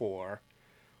room for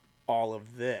all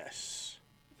of this.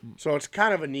 So it's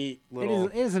kind of a neat little...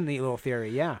 It is a neat little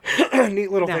theory, yeah. Neat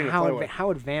little thing to play with.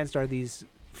 How advanced are these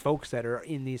folks that are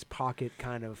in these pocket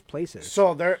kind of places?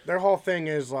 So their whole thing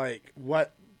is like,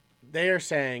 what they are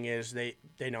saying is they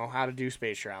know how to do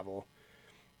space travel.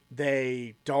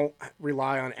 They don't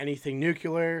rely on anything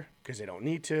nuclear because they don't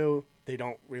need to. They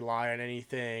don't rely on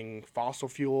anything fossil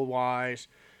fuel wise.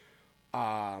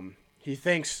 He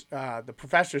thinks, the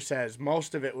professor says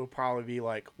most of it will probably be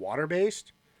like water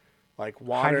based, like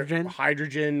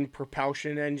hydrogen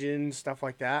propulsion engines, stuff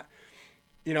like that.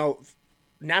 You know,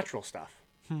 natural stuff.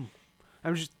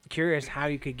 I'm just curious how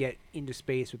you could get into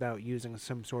space without using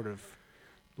some sort of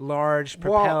large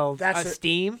propelled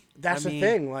steam. That's the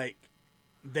thing. Like,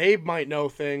 they might know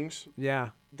things. Yeah.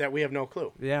 That we have no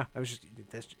clue. Yeah,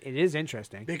 it is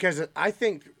interesting. Because I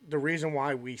think the reason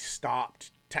why we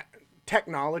stopped,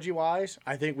 technology-wise,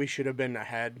 I think we should have been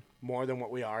ahead more than what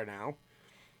we are now.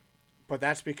 But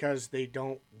that's because they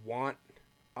don't want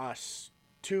us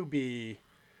to be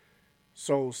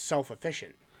so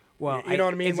self-efficient. Well, you know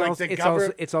what I mean?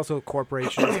 It's also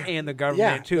corporations and the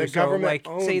government too. The government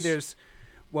owns... say there's.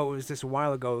 What was this a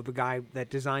while ago? The guy that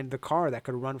designed the car that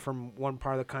could run from one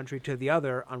part of the country to the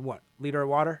other on what? Liter of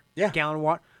water? Yeah. Gallon of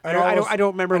water? I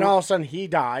don't remember. And all of a sudden he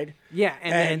died. Yeah,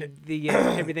 and then the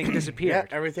everything disappeared.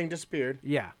 Yeah, everything disappeared.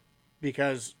 Yeah.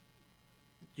 Because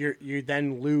you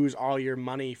then lose all your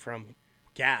money from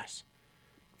gas.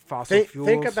 Fossil fuels.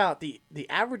 Think about the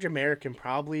average American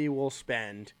probably will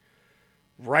spend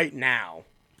right now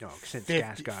since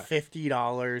gas got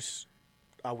 $50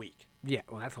 a week. Yeah,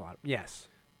 well that's a lot. Yes.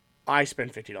 I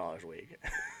spend $50 a week.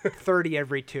 30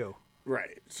 every 2.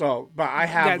 Right. So, but I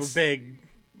have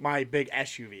my big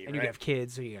SUV, and you have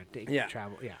kids, so you got to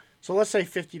travel. Yeah. So let's say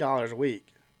 $50 a week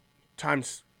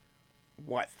times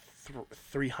what,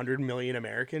 300 million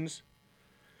Americans.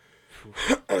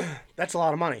 That's a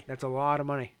lot of money. That's a lot of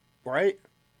money. Right?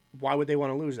 Why would they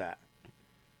want to lose that?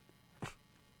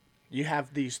 You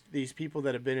have these people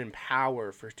that have been in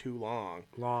power for too long.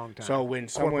 Long time. So when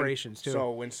corporations too.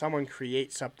 So when someone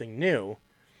creates something new,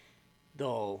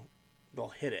 they'll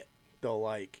hit it. They'll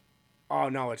like, oh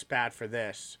no, it's bad for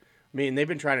this. I mean, they've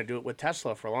been trying to do it with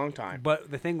Tesla for a long time. But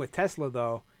the thing with Tesla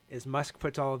though is Musk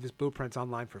puts all of his blueprints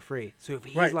online for free. So if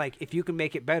he's like, if you can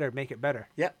make it better, make it better.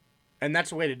 Yep. And that's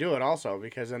the way to do it also,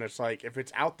 because then it's like, if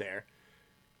it's out there,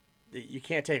 you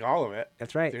can't take all of it.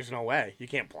 That's right. There's no way. You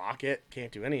can't block it. Can't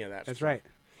do any of that That's stuff. right.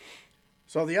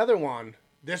 So the other one,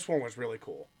 this one was really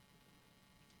cool.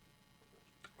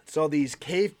 So these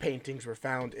cave paintings were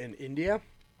found in India.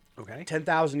 Okay.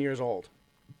 10,000 years old.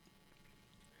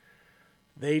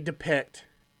 They depict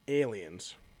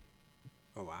aliens.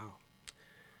 Oh, wow.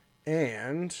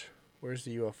 And where's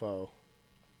the UFO?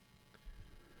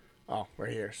 Oh,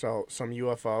 right here. So some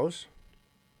UFOs.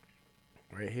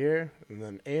 Right here. And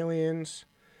then aliens.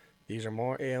 These are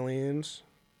more aliens.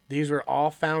 These were all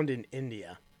found in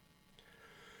India.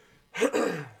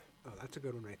 Oh, that's a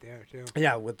good one right there, too.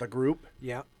 Yeah, with the group.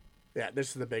 Yeah. Yeah, this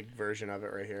is the big version of it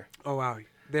right here. Oh, wow.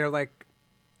 They're like...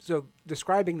 So,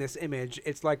 describing this image,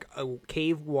 it's like a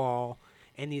cave wall,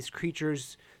 and these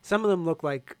creatures... Some of them look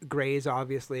like grays,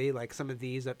 obviously, like some of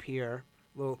these up here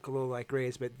look a little like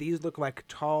grays, but these look like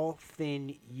tall,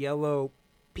 thin, yellow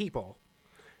people.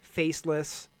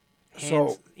 Faceless,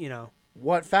 hands, so,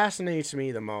 what fascinates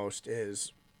me the most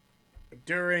is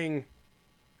during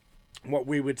what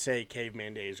we would say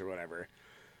caveman days or whatever,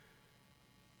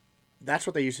 that's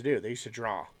what they used to do. They used to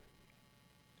draw.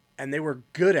 And they were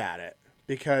good at it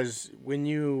because when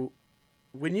you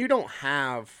don't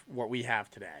have what we have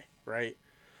today, right?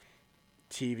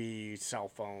 TV, cell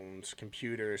phones,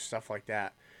 computers, stuff like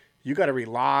that. you got to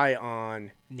rely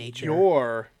on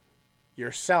nature,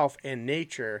 yourself and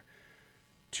nature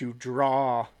to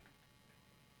draw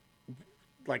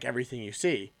like everything you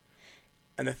see.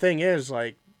 And the thing is,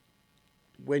 like,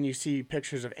 when you see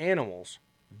pictures of animals,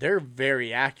 they're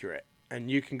very accurate,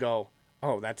 and you can go,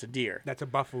 oh, that's a deer. That's a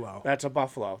buffalo. That's a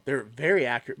buffalo. They're very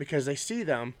accurate because they see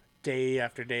them day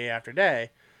after day after day.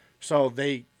 So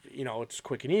they, it's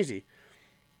quick and easy.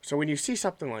 So when you see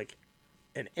something like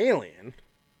an alien,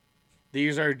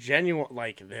 these are genuine,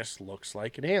 like, this looks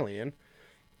like an alien.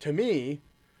 To me,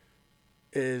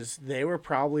 is they were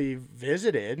probably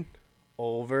visited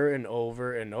over and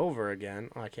over and over again.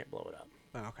 Oh, I can't blow it up.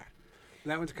 Oh, okay.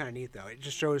 That one's kind of neat, though. It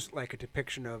just shows, like, a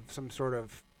depiction of some sort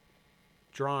of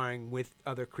drawing with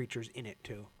other creatures in it,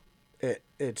 too.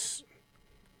 It's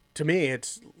to me,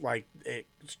 it's like,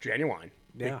 it's genuine.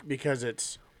 Yeah. Because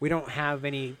it's... We don't have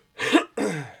any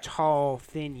tall,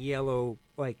 thin, yellow,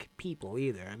 like, people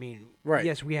either. I mean, right.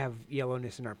 Yes, we have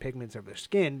yellowness in our pigments of the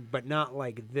skin, but not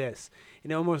like this.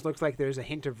 It almost looks like there's a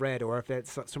hint of red, or if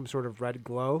it's some sort of red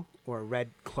glow or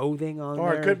red clothing on there.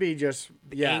 Or it could be just,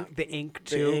 the ink,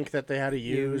 too. The ink that they had to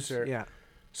use. Yeah.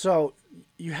 So,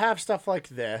 you have stuff like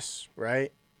this,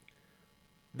 right?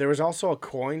 There was also a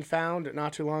coin found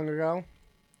not too long ago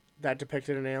that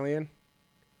depicted an alien.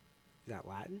 Is that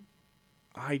Latin?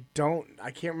 I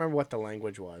can't remember what the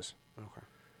language was. Okay.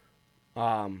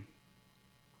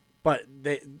 But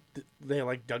they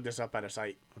like dug this up at a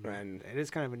site, and it is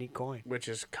kind of a neat coin, which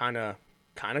is kind of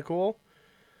cool.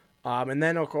 And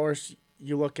then of course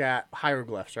you look at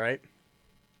hieroglyphs, right?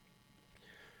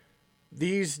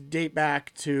 These date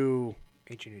back to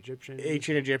ancient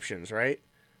Egyptians, right?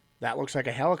 That looks like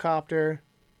a helicopter.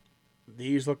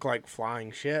 These look like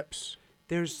flying ships.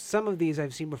 There's some of these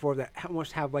I've seen before that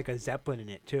almost have like a zeppelin in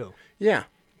it too. Yeah.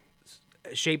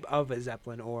 Shape of a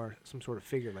zeppelin or some sort of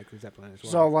figure like the zeppelin as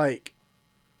well. So, like,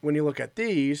 when you look at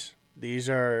these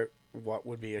are what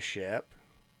would be a ship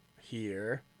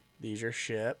here. These are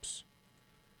ships.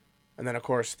 And then, of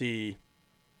course, the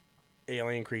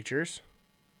alien creatures.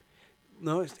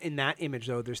 No, in that image,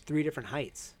 though, there's 3 different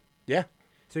heights. Yeah.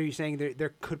 So you're saying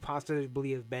there could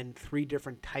possibly have been 3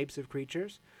 different types of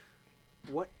creatures?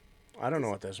 What? I don't know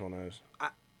what this one is. I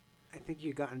think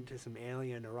you got into some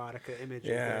alien erotica images.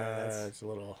 Yeah,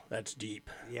 that's deep.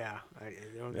 Yeah.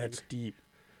 That's deep.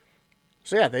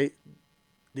 So, yeah,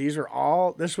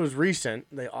 this was recent.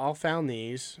 They all found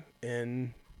these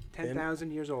in...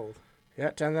 10,000 years old.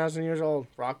 Yeah, 10,000 years old.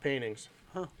 Rock paintings.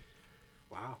 Huh.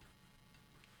 Wow.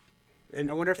 I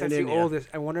wonder if that's the oldest.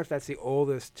 I wonder if that's the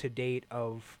oldest to date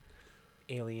of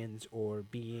aliens or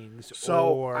beings. So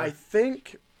or I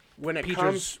think when it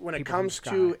comes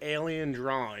to alien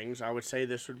drawings, I would say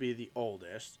this would be the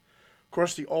oldest. Of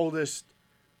course, the oldest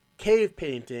cave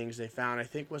paintings they found, I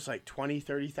think, was like 20,000,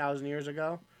 30,000 years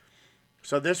ago.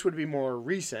 So this would be more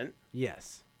recent.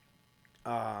 Yes.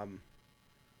 And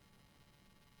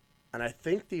I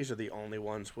think these are the only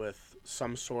ones with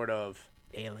some sort of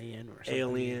alien or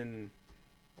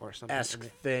something esque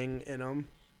thing in them,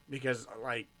 because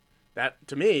like that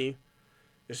to me,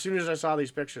 as soon as I saw these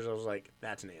pictures, I was like,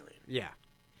 "That's an alien." Yeah,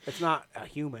 it's not a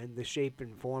human. The shape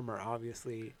and form are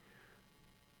obviously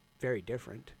very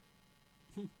different.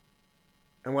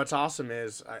 And what's awesome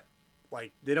is,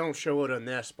 they don't show it in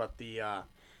this, but the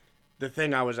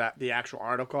thing I was at, the actual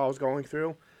article I was going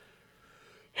through,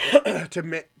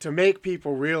 to make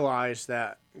people realize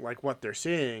that like what they're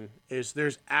seeing is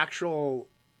there's actual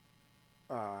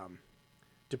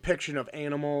depiction of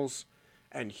animals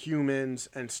and humans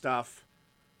and stuff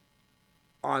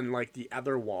on like the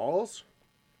other walls,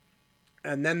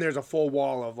 and then there's a full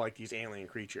wall of like these alien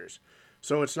creatures.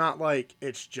 So it's not like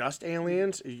it's just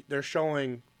aliens. They're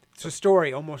showing it's a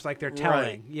story almost like they're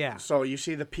telling. Right. Yeah. So you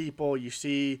see the people, you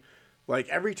see like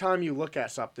every time you look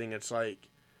at something, it's like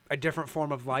a different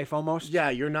form of life almost. Yeah,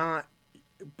 you're not,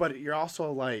 but you're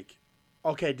also like,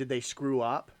 okay, did they screw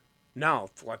up? No,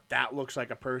 that looks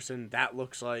like a person. That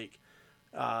looks like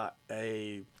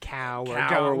a cow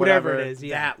or whatever it is.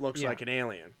 Yeah. That looks like an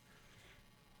alien.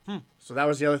 So that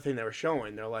was the other thing they were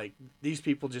showing. They're like, these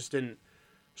people just didn't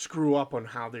screw up on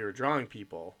how they were drawing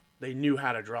people. They knew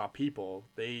how to draw people.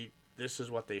 This is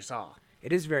what they saw.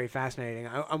 It is very fascinating.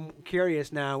 I'm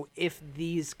curious now if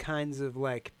these kinds of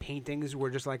like paintings were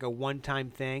just like a one-time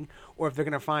thing, or if they're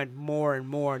gonna find more and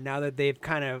more now that they've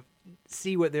kind of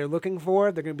see what they're looking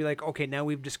for. They're gonna be like, okay, now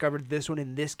we've discovered this one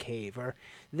in this cave or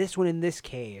this one in this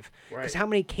cave. Because how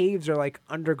many caves are like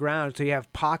underground? So you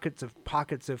have pockets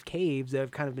of caves that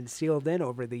have kind of been sealed in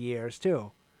over the years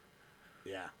too.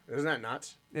 Yeah, isn't that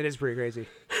nuts? It is pretty crazy.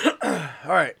 All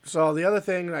right, so the other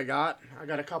thing I got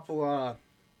a couple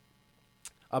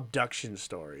abduction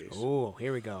stories. Oh,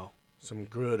 here we go. Some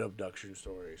good abduction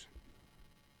stories.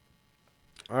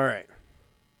 All right.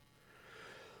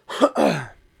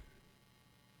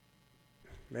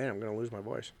 Man, I'm going to lose my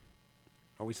voice.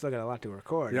 Oh, we still got a lot to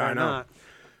record. Yeah, Why I know. not?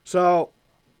 So,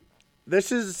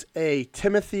 this is a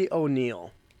Timothy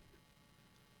O'Neill.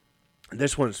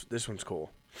 This one's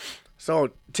cool.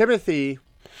 So, Timothy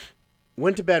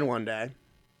went to bed one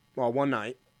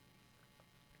night,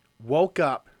 woke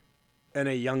up in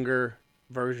a younger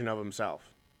version of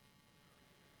himself.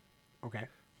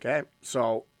 Okay,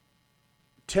 so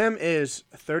Tim is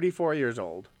 34 years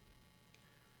old,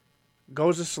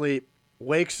 goes to sleep,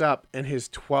 wakes up in his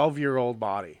 12-year-old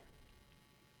body.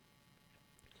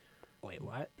 Wait,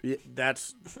 what?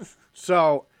 That's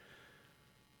so.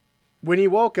 When he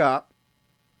woke up,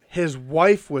 his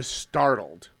wife was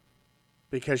startled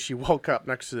because she woke up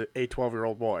next to a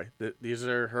 12-year-old boy. These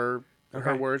are her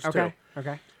words too.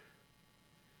 Okay.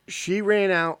 She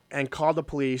ran out and called the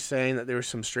police saying that there was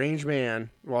some strange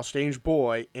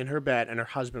boy in her bed and her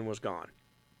husband was gone.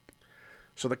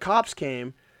 So the cops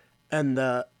came and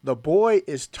the boy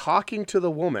is talking to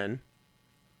the woman,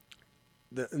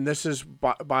 and this is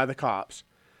by the cops.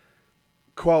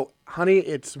 Quote, "Honey,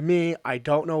 it's me. I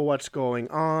don't know what's going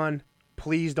on.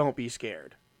 Please don't be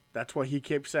scared." That's what he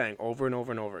kept saying over and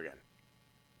over and over again.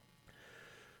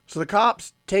 So the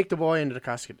cops take the boy into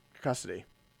custody.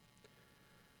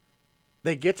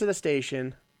 They get to the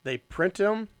station, they print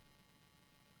him,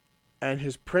 and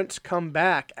his prints come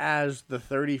back as the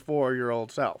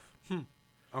 34-year-old self.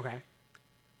 Okay.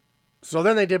 So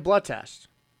then they did blood tests.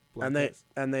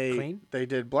 Clean? They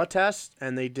did blood tests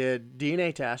and they did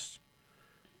DNA tests.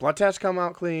 Blood tests come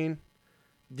out clean.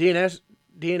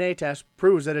 DNA test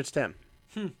proves that it's Tim.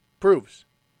 Proves.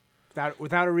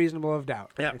 Without a reasonable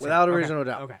doubt. Yeah, without a reasonable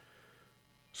doubt. Okay.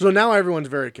 So now everyone's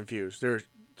very confused. They're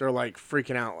like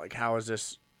freaking out. Like, how is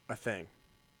this a thing?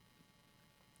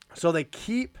 So they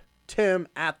keep Tim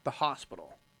at the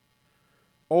hospital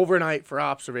overnight for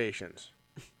observations.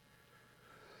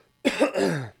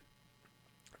 The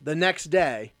next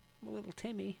day, Little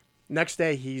Timmy.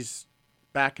 he's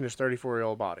back in his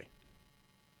 34-year-old body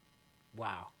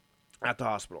Wow. at the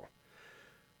hospital.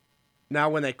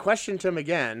 Now, when they questioned him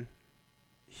again,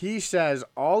 he says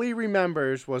all he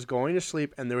remembers was going to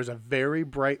sleep and there was a very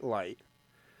bright light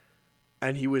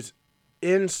and he was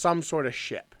in some sort of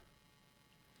ship.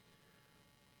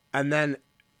 And then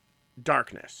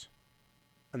darkness.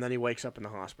 And then he wakes up in the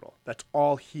hospital. That's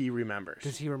all he remembers.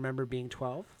 Does he remember being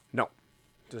 12? No.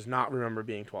 Does not remember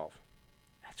being 12.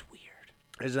 That's weird.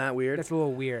 Isn't that weird? That's a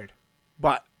little weird.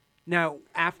 But Now,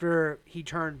 after he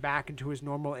turned back into his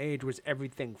normal age, was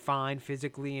everything fine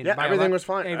physically? And yeah, everything was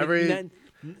fine.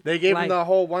 They gave him the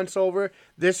whole once over.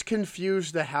 This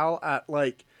confused the hell out.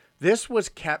 Like, this was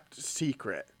kept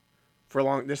secret for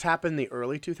long. This happened in the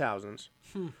early 2000s.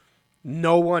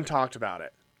 No one talked about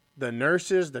it. The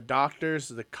nurses, the doctors,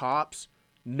 the cops,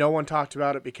 no one talked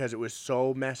about it because it was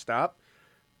so messed up.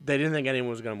 They didn't think anyone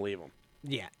was going to believe them.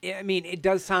 Yeah, I mean, it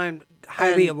does sound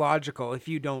highly illogical if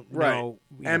you don't know.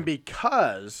 And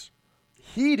because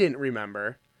he didn't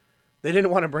remember, they didn't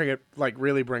want to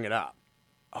really bring it up.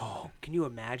 Oh, can you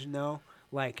imagine, though?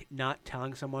 Like, not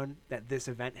telling someone that this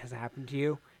event has happened to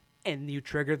you, and you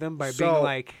trigger them by being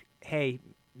like, hey,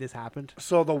 this happened?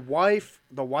 So the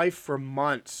wife for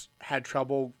months had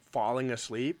trouble falling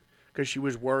asleep because she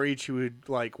was worried she would,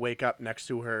 like, wake up next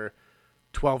to her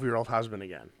 12-year-old husband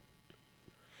again.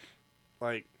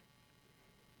 Like,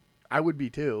 I would be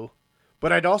too.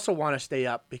 But I'd also want to stay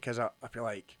up because I feel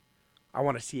like I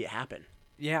want to see it happen.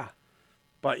 Yeah.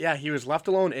 But yeah, he was left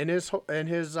alone in his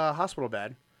hospital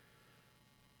bed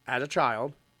as a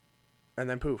child, and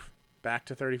then poof, back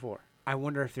to 34. I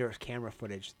wonder if there was camera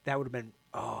footage. That would have been.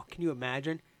 Oh, can you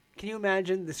imagine? Can you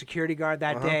imagine the security guard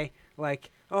that day? Like,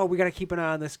 oh, we got to keep an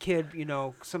eye on this kid. You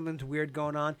know, something's weird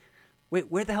going on. Wait,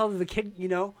 where the hell did the kid? You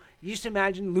know, you just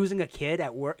imagine losing a kid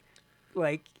at work.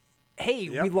 Like, hey,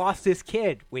 we lost this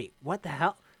kid. Wait, what the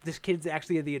hell? This kid's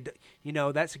actually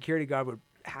that security guard would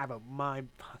have a mind.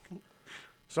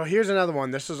 So here's another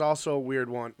one. This is also a weird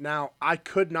one. Now, I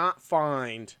could not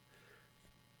find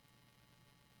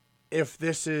if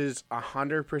this is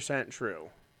 100% true.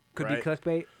 Could be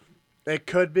clickbait. It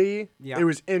could be. Yeah. It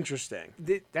was interesting.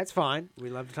 That's fine. We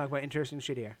love to talk about interesting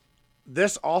shit here.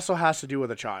 This also has to do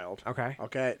with a child. Okay.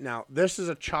 Okay. Now, this is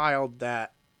a child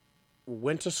that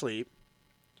went to sleep,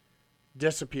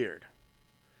 disappeared.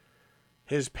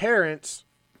 His parents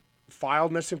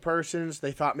filed missing persons.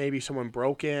 They thought maybe someone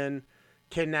broke in,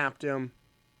 kidnapped him,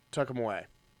 took him away.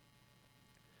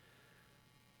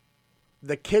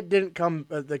 The kid didn't come.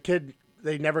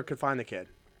 They never could find the kid.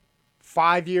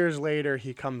 5 years later,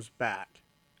 he comes back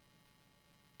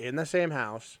in the same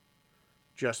house.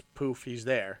 Just poof, he's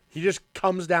there. He just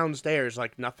comes downstairs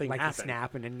like nothing like happened. Like he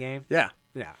snapping in game? Yeah.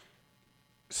 Yeah.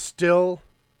 Still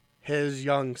his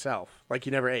young self. Like he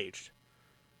never aged.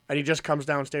 And he just comes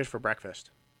downstairs for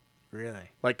breakfast. Really?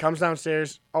 Like comes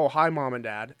downstairs, oh, hi, Mom and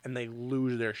Dad. And they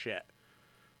lose their shit.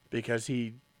 Because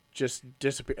he just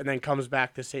disappeared and then comes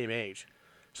back the same age.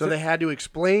 So they had to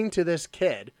explain to this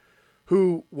kid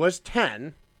who was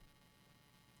 10,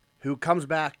 who comes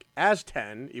back as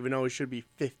 10, even though he should be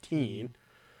 15,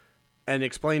 and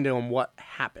explain to him what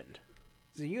happened.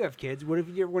 So you have kids. What if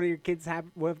one of your kids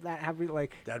what if that happened?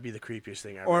 Like that'd be the creepiest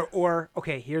thing ever. Or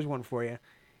okay, here's one for you.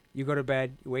 You go to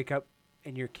bed, you wake up,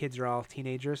 and your kids are all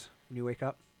teenagers when you wake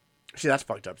up. See, that's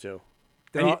fucked up too.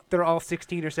 They're all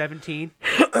 16 or 17.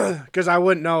 Because I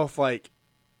wouldn't know if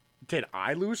did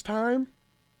I lose time?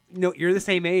 No, you're the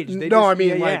same age.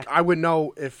 I would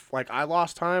know if I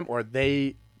lost time or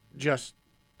they just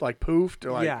poofed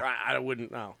or I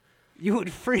wouldn't know. You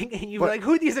would freak and you'd be like,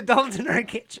 who are these adults in our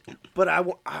kitchen? But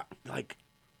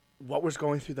what was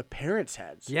going through the parents'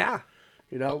 heads? Yeah.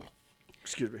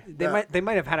 Excuse me. They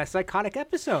might have had a psychotic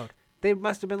episode. They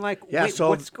must have been like,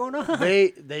 what's going on?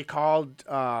 They called,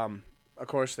 of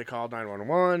course, they called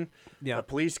 911. Yeah. The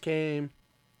police came.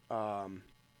 And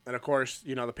of course,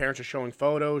 the parents are showing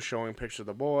photos, showing pictures of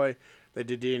the boy. They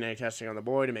did DNA testing on the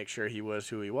boy to make sure he was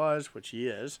who he was, which he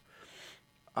is.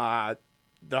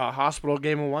 The hospital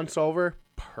gave him a once-over,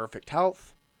 perfect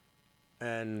health,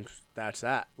 and that's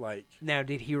that. Now,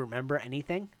 did he remember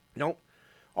anything? Nope.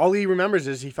 All he remembers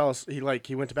is he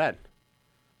went to bed.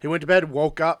 He went to bed,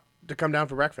 woke up to come down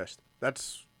for breakfast.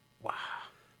 That's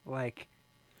wow.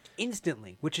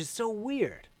 Instantly, which is so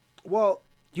weird. Well,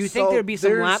 do you think there'd be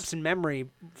some lapse in memory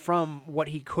from what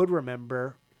he could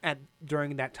remember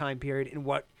during that time period and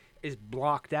what is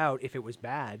blocked out if it was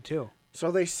bad too? So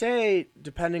they say,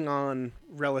 depending on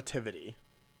relativity,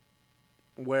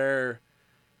 where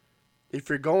if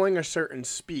you're going a certain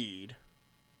speed,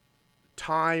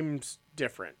 time's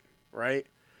different, right?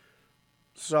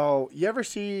 So you ever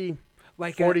see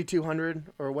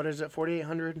 4200 or what is it,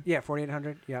 4800? Yeah,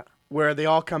 4800, yeah. Where they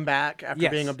all come back after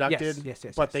being abducted,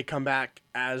 but they come back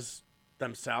as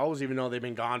themselves, even though they've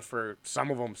been gone for, some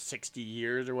of them, 60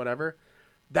 years or whatever.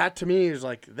 That to me is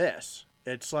like this.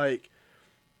 It's like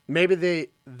maybe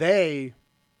they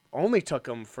only took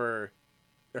them for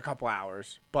a couple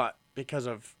hours, but because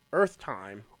of Earth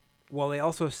time. Well, they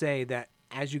also say that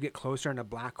as you get closer in a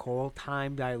black hole,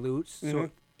 time dilutes, so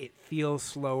it feels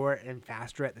slower and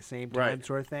faster at the same time,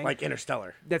 sort of thing. Like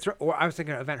Interstellar. That's right. Or I was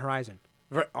thinking of Event Horizon.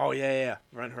 Oh, yeah.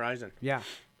 Event Horizon. Yeah.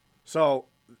 So,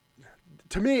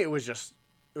 to me, it was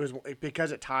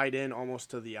because it tied in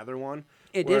almost to the other one.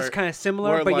 It is kind of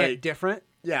similar, but yet different.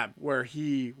 Yeah, where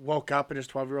he woke up in his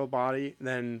 12-year-old body,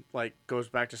 then, goes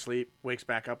back to sleep, wakes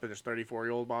back up in his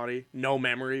 34-year-old body. No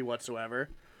memory whatsoever.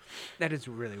 That is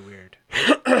really weird.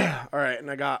 All right, and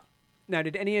I got... Now,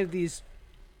 did any of these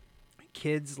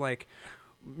kids,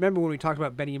 remember when we talked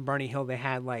about Betty and Barney Hill, they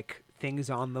had,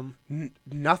 things on them?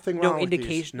 Nothing wrong with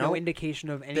these. No indication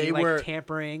of any,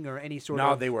 tampering or any sort of...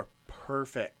 No, they were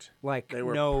perfect. They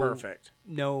were perfect.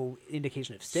 No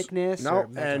indication of sickness or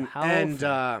mental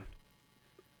health?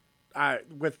 And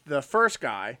with the first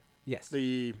guy, yes,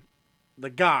 the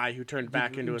guy who turned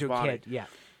back into his body, kid, yeah.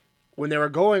 When they were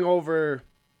going over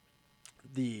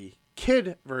the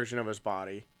kid version of his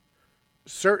body,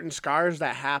 certain scars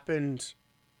that happened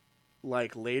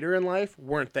later in life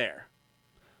weren't there.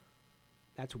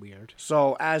 That's weird.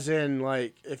 So as in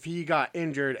if he got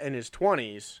injured in his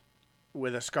 20s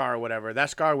with a scar or whatever, that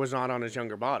scar was not on his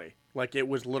younger body. It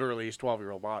was literally his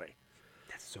 12-year-old body.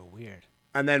 That's so weird.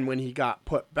 And then when he got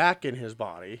put back in his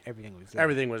body, everything was there.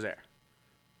 Everything was there.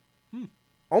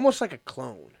 Almost like a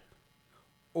clone.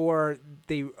 Or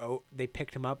they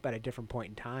picked him up at a different point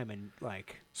in time and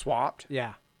swapped.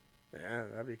 Yeah. Yeah,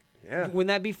 that'd be Wouldn't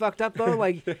that be fucked up though?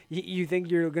 You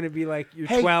think you're gonna be you're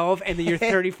 12 and then your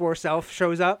 34 self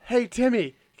shows up? Hey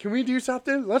Timmy, can we do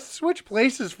something? Let's switch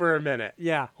places for a minute.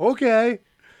 Yeah. Okay.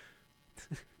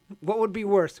 What would be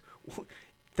worse?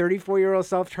 34-year-old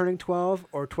self turning 12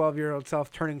 or 12-year-old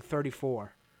self turning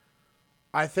 34?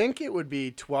 I think it would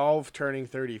be 12 turning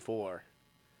 34.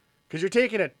 Because you're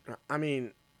taking it. I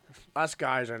mean, us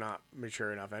guys are not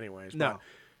mature enough anyways. No.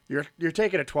 But you're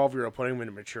taking a 12-year-old, putting him in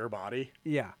a mature body.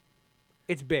 Yeah.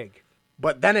 It's big.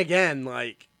 But then again,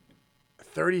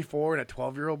 34 in a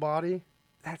 12-year-old body?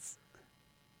 That's...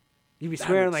 You'd be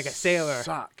swearing like a sailor.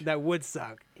 Suck. That would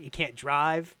suck. You can't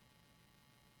drive.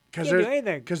 Can't do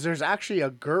anything. Because there's actually a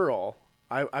girl.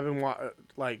 I've been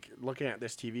looking at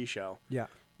this TV show. Yeah.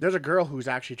 There's a girl who's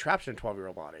actually trapped in a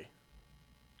 12-year-old body.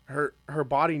 Her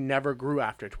body never grew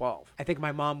after 12. I think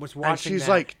my mom was watching. And she's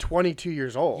that. like 22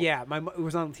 years old. Yeah, it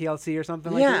was on TLC or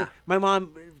something. Yeah. Like that. My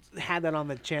mom had that on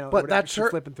the channel. But that's her.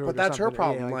 Flipping through But that's her something.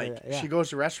 problem. Yeah, like yeah. she goes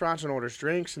to restaurants and orders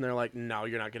drinks, and they're like, "No,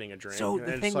 you're not getting a drink." So and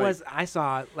the thing was, I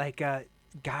saw like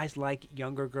guys like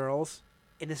younger girls,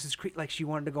 and this is like she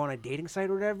wanted to go on a dating site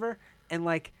or whatever, and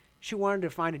like she wanted to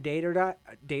find a date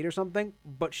or something,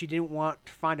 but she didn't want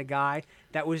to find a guy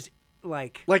that was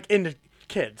like into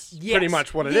kids. yes, Pretty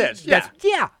much what it is. Yeah.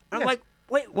 Yeah. I'm like,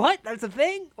 wait, what? That's a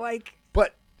thing? Like,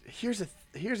 But here's the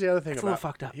other thing it's about a little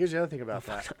fucked up. Here's the other thing about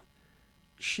that.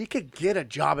 She could get a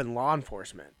job in law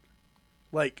enforcement.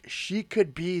 Like she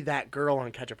could be that girl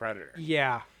on Catch a Predator.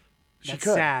 Yeah. She That's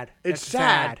could. sad. It's That's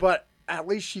sad, but at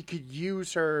least she could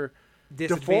use her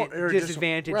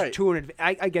disadvantage right. to an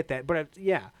I get that, but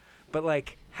yeah. But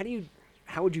like,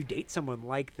 how would you date someone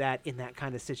like that in that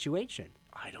kind of situation?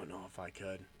 I don't know if I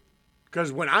could.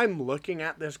 Because when I'm looking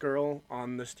at this girl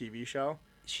on this TV show,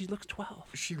 She looks 12.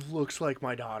 she looks like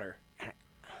my daughter.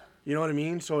 You know what I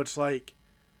mean? So it's like,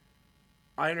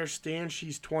 I understand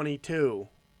she's 22,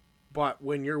 but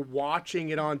when you're watching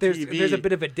it on TV, There's a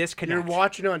bit of a disconnect. You're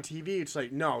watching it on TV, it's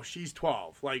like, no, she's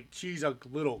 12. Like, she's a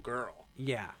little girl.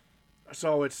 Yeah.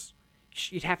 So it's...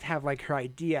 You'd have to have like her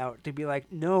ID out to be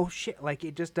like, no shit. Like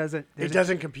it just doesn't. It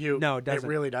doesn't compute. No, it doesn't. It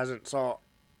really doesn't. So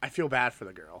I feel bad for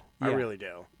the girl. I Yeah. really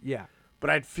do. Yeah. But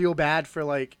I'd feel bad for,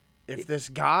 like, if this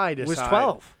guy Was decided...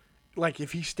 12. Like,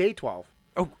 if he stayed 12.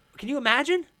 Oh, can you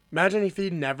imagine? Imagine if he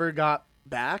never got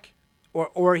back.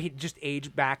 Or he just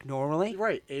aged back normally.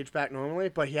 Right, age back normally,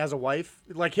 but he has a wife.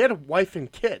 Like, he had a wife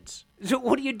and kids. So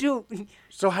what do you do?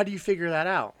 So how do you figure that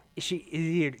out? Is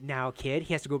he now a kid?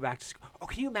 He has to go back to school. Oh,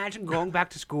 can you imagine going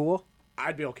back to school?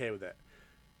 I'd be okay with it.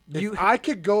 If I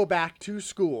could go back to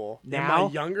school now, in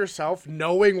my younger self,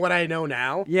 knowing what I know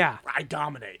now, yeah, I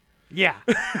dominate. Yeah.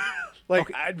 Like,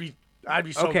 okay. I'd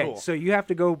be so okay, cool. so you have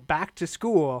to go back to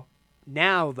school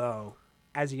now, though,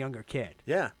 as a younger kid.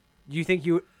 Yeah. Do you think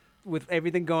you, with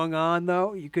everything going on,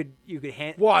 though, you could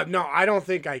Well, no, I don't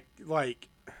think like.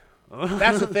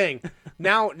 That's the thing.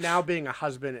 Now being a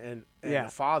husband and a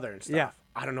father and stuff,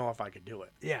 I don't know if I could do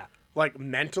it. Yeah. Like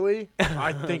mentally,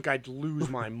 I think I'd lose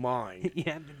my mind. You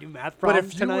have to do math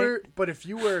problems tonight. But if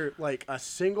you were like a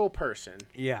single person,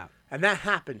 yeah, and that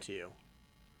happened to you,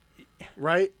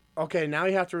 right? Okay, now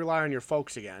you have to rely on your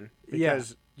folks again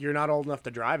because you're not old enough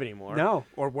to drive anymore. No,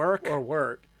 or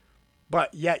work.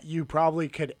 But yet you probably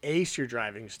could ace your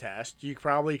driving test. You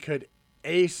probably could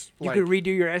ace. You could redo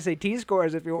your SAT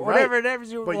scores if you whatever it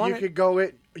is you want. But you could go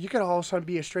it. You could all of a sudden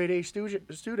be a straight A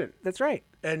student. That's right.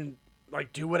 And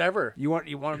like do whatever. You want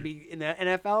to be in the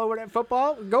NFL or whatever,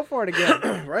 football? Go for it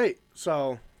again. Right.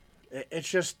 So it's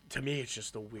just, to me, it's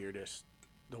just the weirdest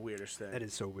thing. That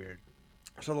is so weird.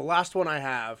 So the last one I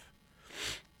have,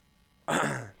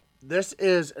 this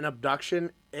is an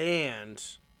abduction and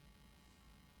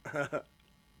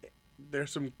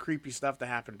there's some creepy stuff that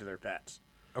happened to their pets.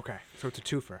 Okay, so it's a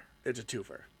twofer. It's a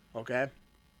twofer, okay?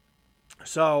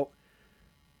 So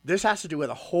this has to do with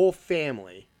a whole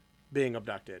family being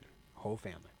abducted. Whole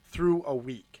family. Through a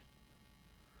week.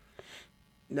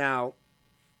 Now,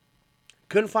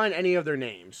 couldn't find any of their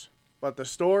names, but the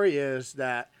story is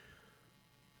that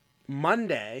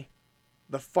Monday,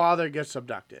 the father gets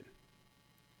abducted.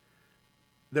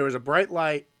 There was a bright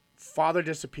light. Father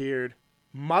disappeared.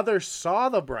 Mother saw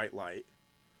the bright light.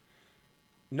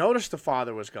 Noticed the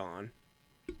father was gone.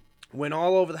 Went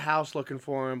all over the house looking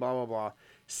for him, blah, blah, blah.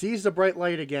 Sees the bright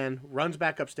light again. Runs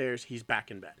back upstairs. He's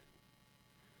back in bed.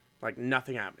 Like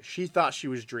nothing happened. She thought she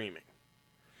was dreaming.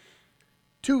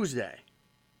 Tuesday.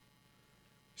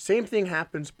 Same thing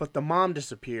happens, but the mom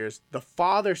disappears. The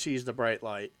father sees the bright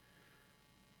light.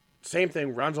 Same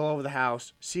thing, runs all over the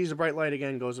house, sees the bright light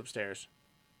again, goes upstairs.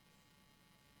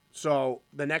 So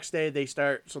the next day they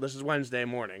start, so this is Wednesday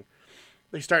morning,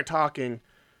 they start talking.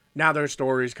 Now their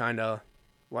stories kind of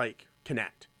like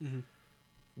connect. Mm-hmm.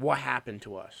 What happened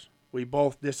to us? We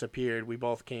both disappeared. We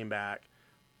both came back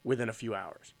within a few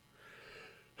hours.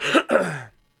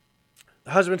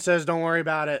 The husband says, don't worry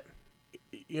about it.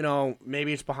 You know,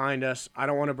 maybe it's behind us. I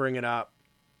don't want to bring it up.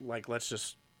 Like, let's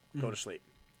just go to sleep.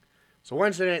 So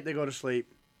Wednesday night, they go to sleep.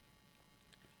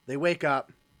 They wake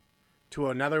up to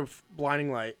another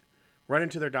blinding light, run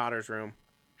into their daughter's room.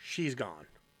 She's gone.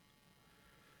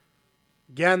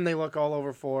 Again, they look all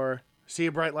over for her. See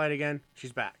a bright light again.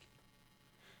 She's back.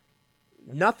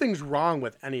 Nothing's wrong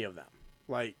with any of them.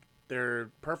 Like, they're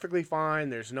perfectly fine.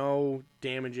 There's no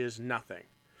damages, nothing.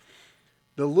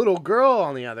 The little girl,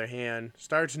 on the other hand,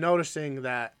 starts noticing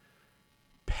that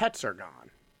pets are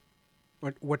gone.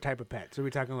 What type of pets? Are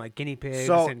we talking like guinea pigs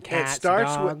So and cats?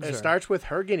 it starts with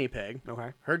her guinea pig.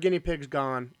 Okay. Her guinea pig's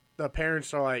gone. The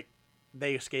parents are like,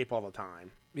 they escape all the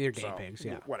time. They're guinea pigs,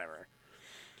 yeah. Whatever.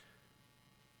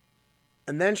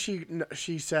 And then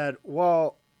she said,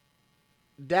 well,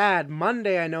 Dad,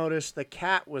 Monday I noticed the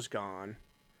cat was gone.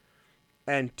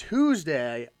 And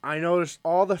Tuesday I noticed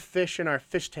all the fish in our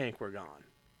fish tank were gone.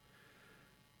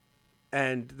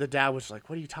 And the dad was like,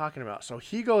 what are you talking about? So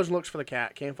he goes and looks for the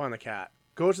cat, can't find the cat,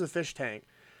 goes to the fish tank.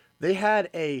 They had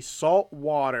a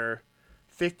saltwater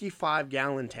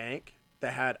 55-gallon tank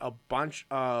that had a bunch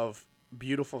of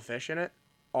beautiful fish in it,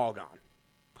 all gone.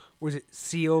 Was it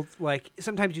sealed? Like,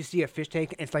 sometimes you see a fish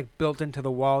tank, and it's like built into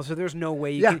the wall, so there's no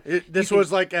way you can... This was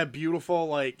like a beautiful,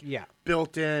 like, yeah.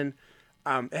 built-in...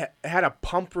 it had a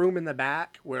pump room in the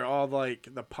back where all, like,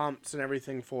 the pumps and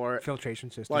everything for it. Filtration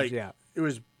systems, like, yeah. It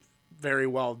was very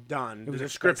well done. It was the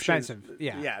description, expensive,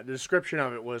 yeah. Yeah, the description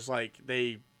of it was like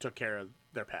they took care of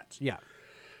their pets. Yeah.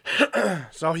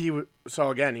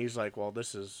 So again, he's like, well,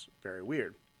 this is very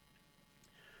weird.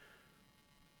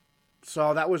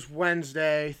 So that was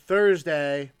Wednesday.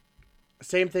 Thursday,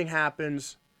 same thing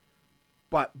happens,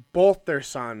 but both their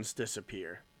sons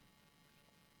disappear.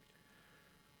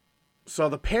 So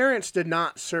the parents did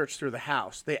not search through the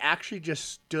house. They actually just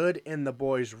stood in the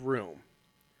boy's room.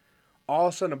 All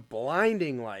of a sudden, a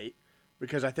blinding light,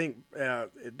 because I think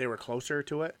they were closer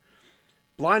to it.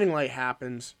 Blinding light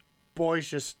happens. Boys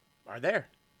just are there.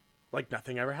 Like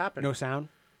nothing ever happened. No sound?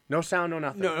 No sound, no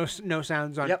nothing. No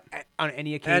sounds on on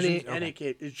any occasion? Any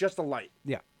occasion. It's just a light.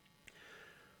 Yeah.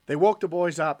 They woke the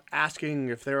boys up asking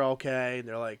if they're okay.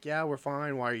 They're like, yeah, we're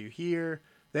fine. Why are you here?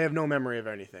 They have no memory of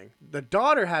anything. The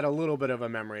daughter had a little bit of a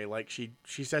memory. Like she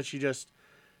said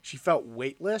she felt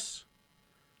weightless,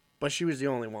 but she was the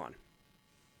only one.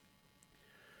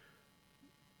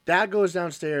 Dad goes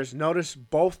downstairs, notice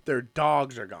both their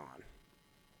dogs are gone.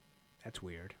 That's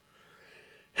weird.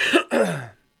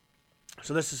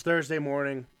 So this is Thursday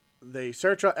morning. They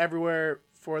search everywhere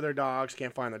for their dogs.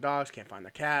 Can't find the dogs. Can't find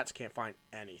the cats. Can't find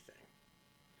anything.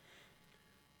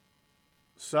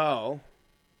 So...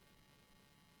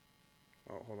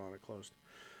 Oh, hold on. It closed.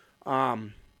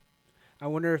 I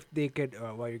wonder if they could,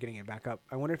 while you're getting it back up,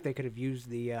 I wonder if they could have used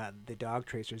the dog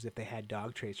tracers, if they had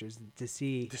dog tracers, to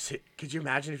see... Could you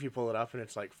imagine if you pull it up and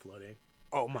it's like floating?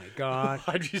 Oh my God.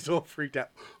 I'd be so freaked out.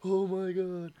 Oh my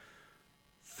God.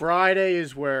 Friday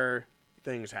is where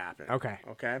things happen. Okay.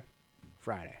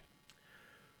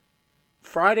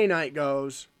 Friday night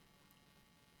goes.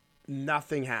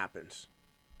 Nothing happens.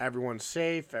 Everyone's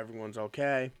safe. Everyone's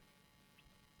okay.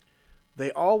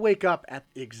 They all wake up at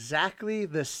exactly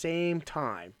the same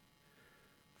time.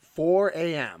 4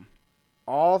 a.m.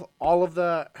 All of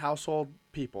the household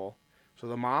people, so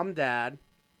the mom, dad,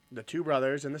 the two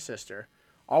brothers, and the sister,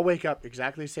 all wake up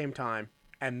exactly the same time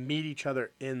and meet each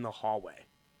other in the hallway.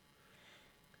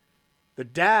 The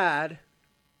dad,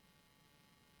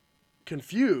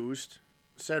 confused,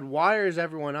 said, "Why is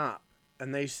everyone up?"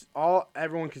 And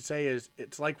everyone could say is,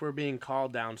 "It's like we're being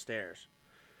called downstairs."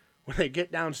 When they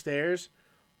get downstairs,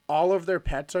 all of their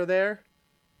pets are there,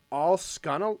 all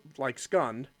skunned,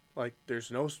 like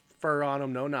there's no fur on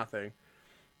them, no nothing,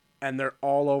 and they're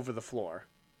all over the floor.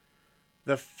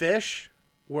 The fish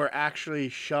were actually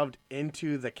shoved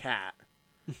into the cat,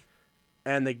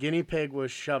 and the guinea pig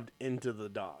was shoved into the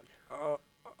dog.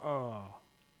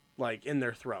 Like in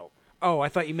their throat. Oh, I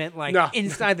thought you meant like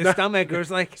inside the stomach, or it's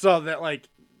like so that like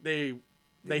they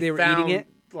were found, eating it.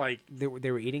 Like they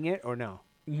were eating it, or no?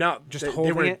 No, just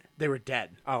holding it. They were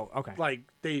dead. Oh, okay. Like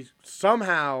they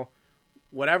somehow,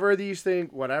 whatever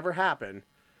happened,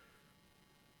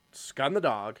 skunned the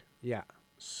dog. Yeah.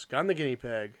 Skunned the guinea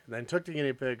pig, then took the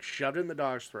guinea pig, shoved it in the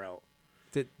dog's throat.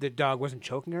 The dog wasn't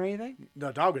choking or anything?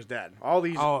 The dog was dead. All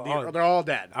these, they're all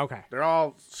dead. Okay. They're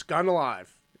all skunned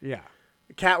alive. Yeah.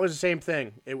 The cat was the same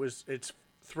thing. Its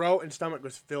throat and stomach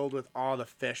was filled with all the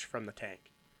fish from the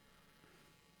tank.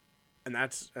 And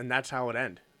that's how it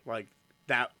ended. Like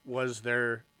that was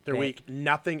their week.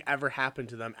 Nothing ever happened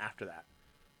to them after that.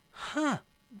 Huh.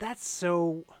 That's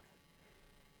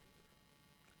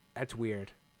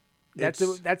weird. That's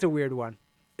a weird one.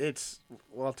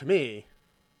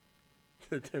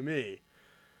 To me,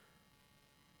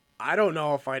 I don't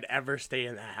know if I'd ever stay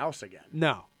in that house again.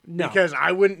 No. Because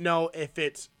I wouldn't know if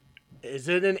is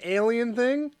it an alien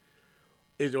thing?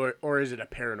 Or is it a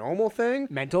paranormal thing?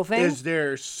 Mental thing? Is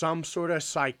there some sort of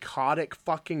psychotic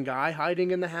fucking guy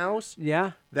hiding in the house?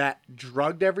 Yeah. That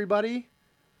drugged everybody?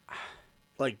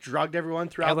 Like drugged everyone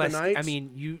throughout the night? I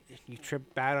mean, you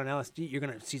trip bad on LSD, you're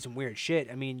going to see some weird shit.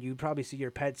 I mean, you probably see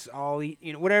your pets all eat,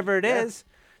 whatever it is.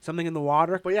 Something in the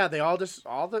water. But yeah, they all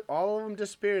of them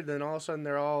disappeared. Then all of a sudden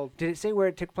they're all Did it say where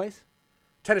it took place?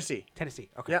 Tennessee. Tennessee.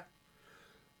 Okay. Yeah.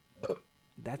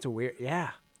 That's a weird. Yeah.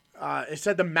 It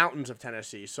said the mountains of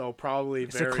Tennessee, so probably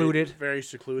very Secluded. very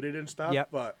secluded and stuff. Yep.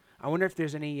 But I wonder if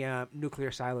there's any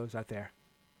nuclear silos out there.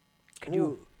 Could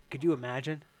you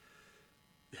imagine?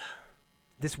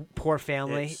 This poor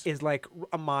family is like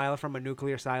a mile from a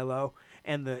nuclear silo,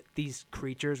 and these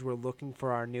creatures were looking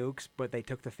for our nukes, but they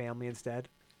took the family instead.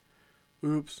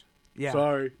 Oops. Yeah.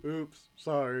 Sorry. Oops.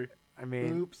 Sorry. I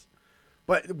mean, oops.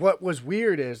 But what was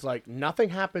weird is like nothing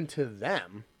happened to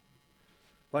them.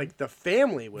 Like the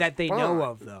family was that they fine. know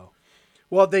of, though.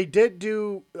 Well, they did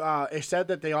do. It said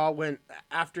that they all went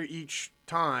after each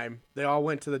time. They all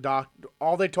went to the doctor.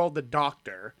 All they told the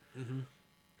doctor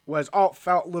was,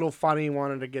 felt a little funny,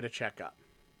 wanted to get a checkup.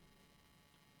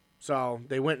 So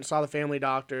they went and saw the family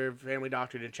doctor. Family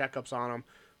doctor did checkups on them.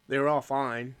 They were all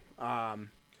fine.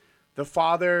 The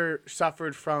father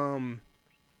suffered from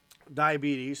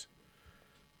diabetes.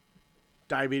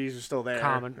 Diabetes is still there.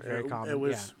 Very common. It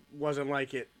wasn't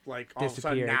like it all of a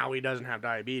sudden now he doesn't have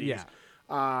diabetes. Yeah.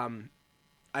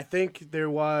 I think there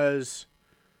was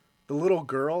the little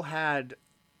girl had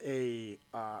a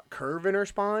curve in her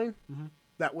spine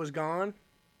that was gone.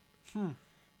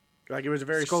 Like it was a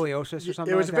very scoliosis or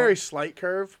something. It was like a very that? slight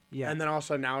curve. Yeah. And then all of a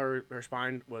sudden now her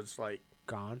spine was like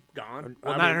gone.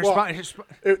 Well, Not her spine.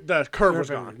 The curve was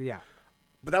gone. Yeah.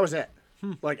 But that was it.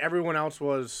 Like everyone else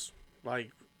was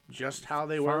like just how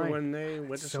they were Fine. when they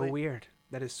went to sleep. So weird.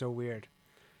 That is so weird.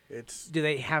 Do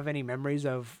they have any memories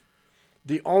of?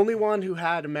 The only one who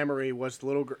had a memory was the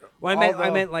little girl. Well,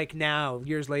 I meant like now,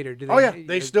 years later. Do they,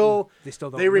 they still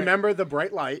don't remember the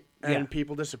bright light and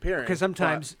people disappearing. Because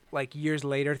sometimes, like years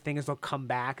later, things will come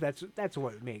back. That's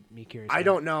what made me curious. I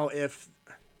don't know if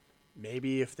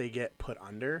they get put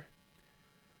under,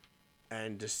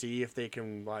 and to see if they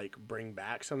can like bring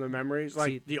back some of the memories.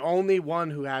 Like the only one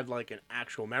who had like an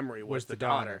actual memory was the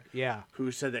daughter. Yeah,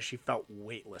 who said that she felt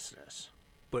weightlessness.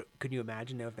 But could you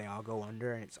imagine if they all go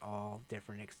under and it's all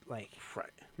different? Right.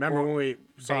 Remember when we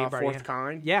saw Fourth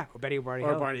Kind? Yeah, or Betty Barney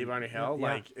Hill. Barney Hill. Yeah.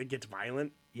 Like it gets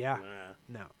violent. Yeah.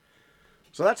 No.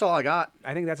 So that's all I got.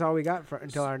 I think that's all we got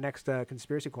until our next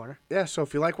Conspiracy Corner. Yeah, so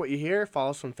if you like what you hear,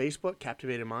 follow us on Facebook,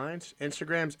 Captivated Minds.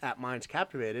 Instagram's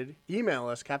 @MindsCaptivated. Email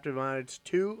us,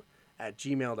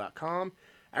 captivateminds2@gmail.com.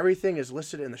 Everything is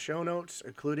listed in the show notes,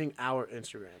 including our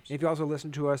Instagrams. If you also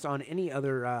listen to us on any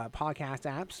other podcast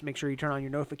apps, make sure you turn on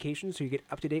your notifications so you get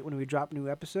up to date when we drop new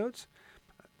episodes.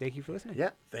 Thank you for listening. Yeah,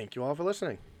 thank you all for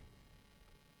listening.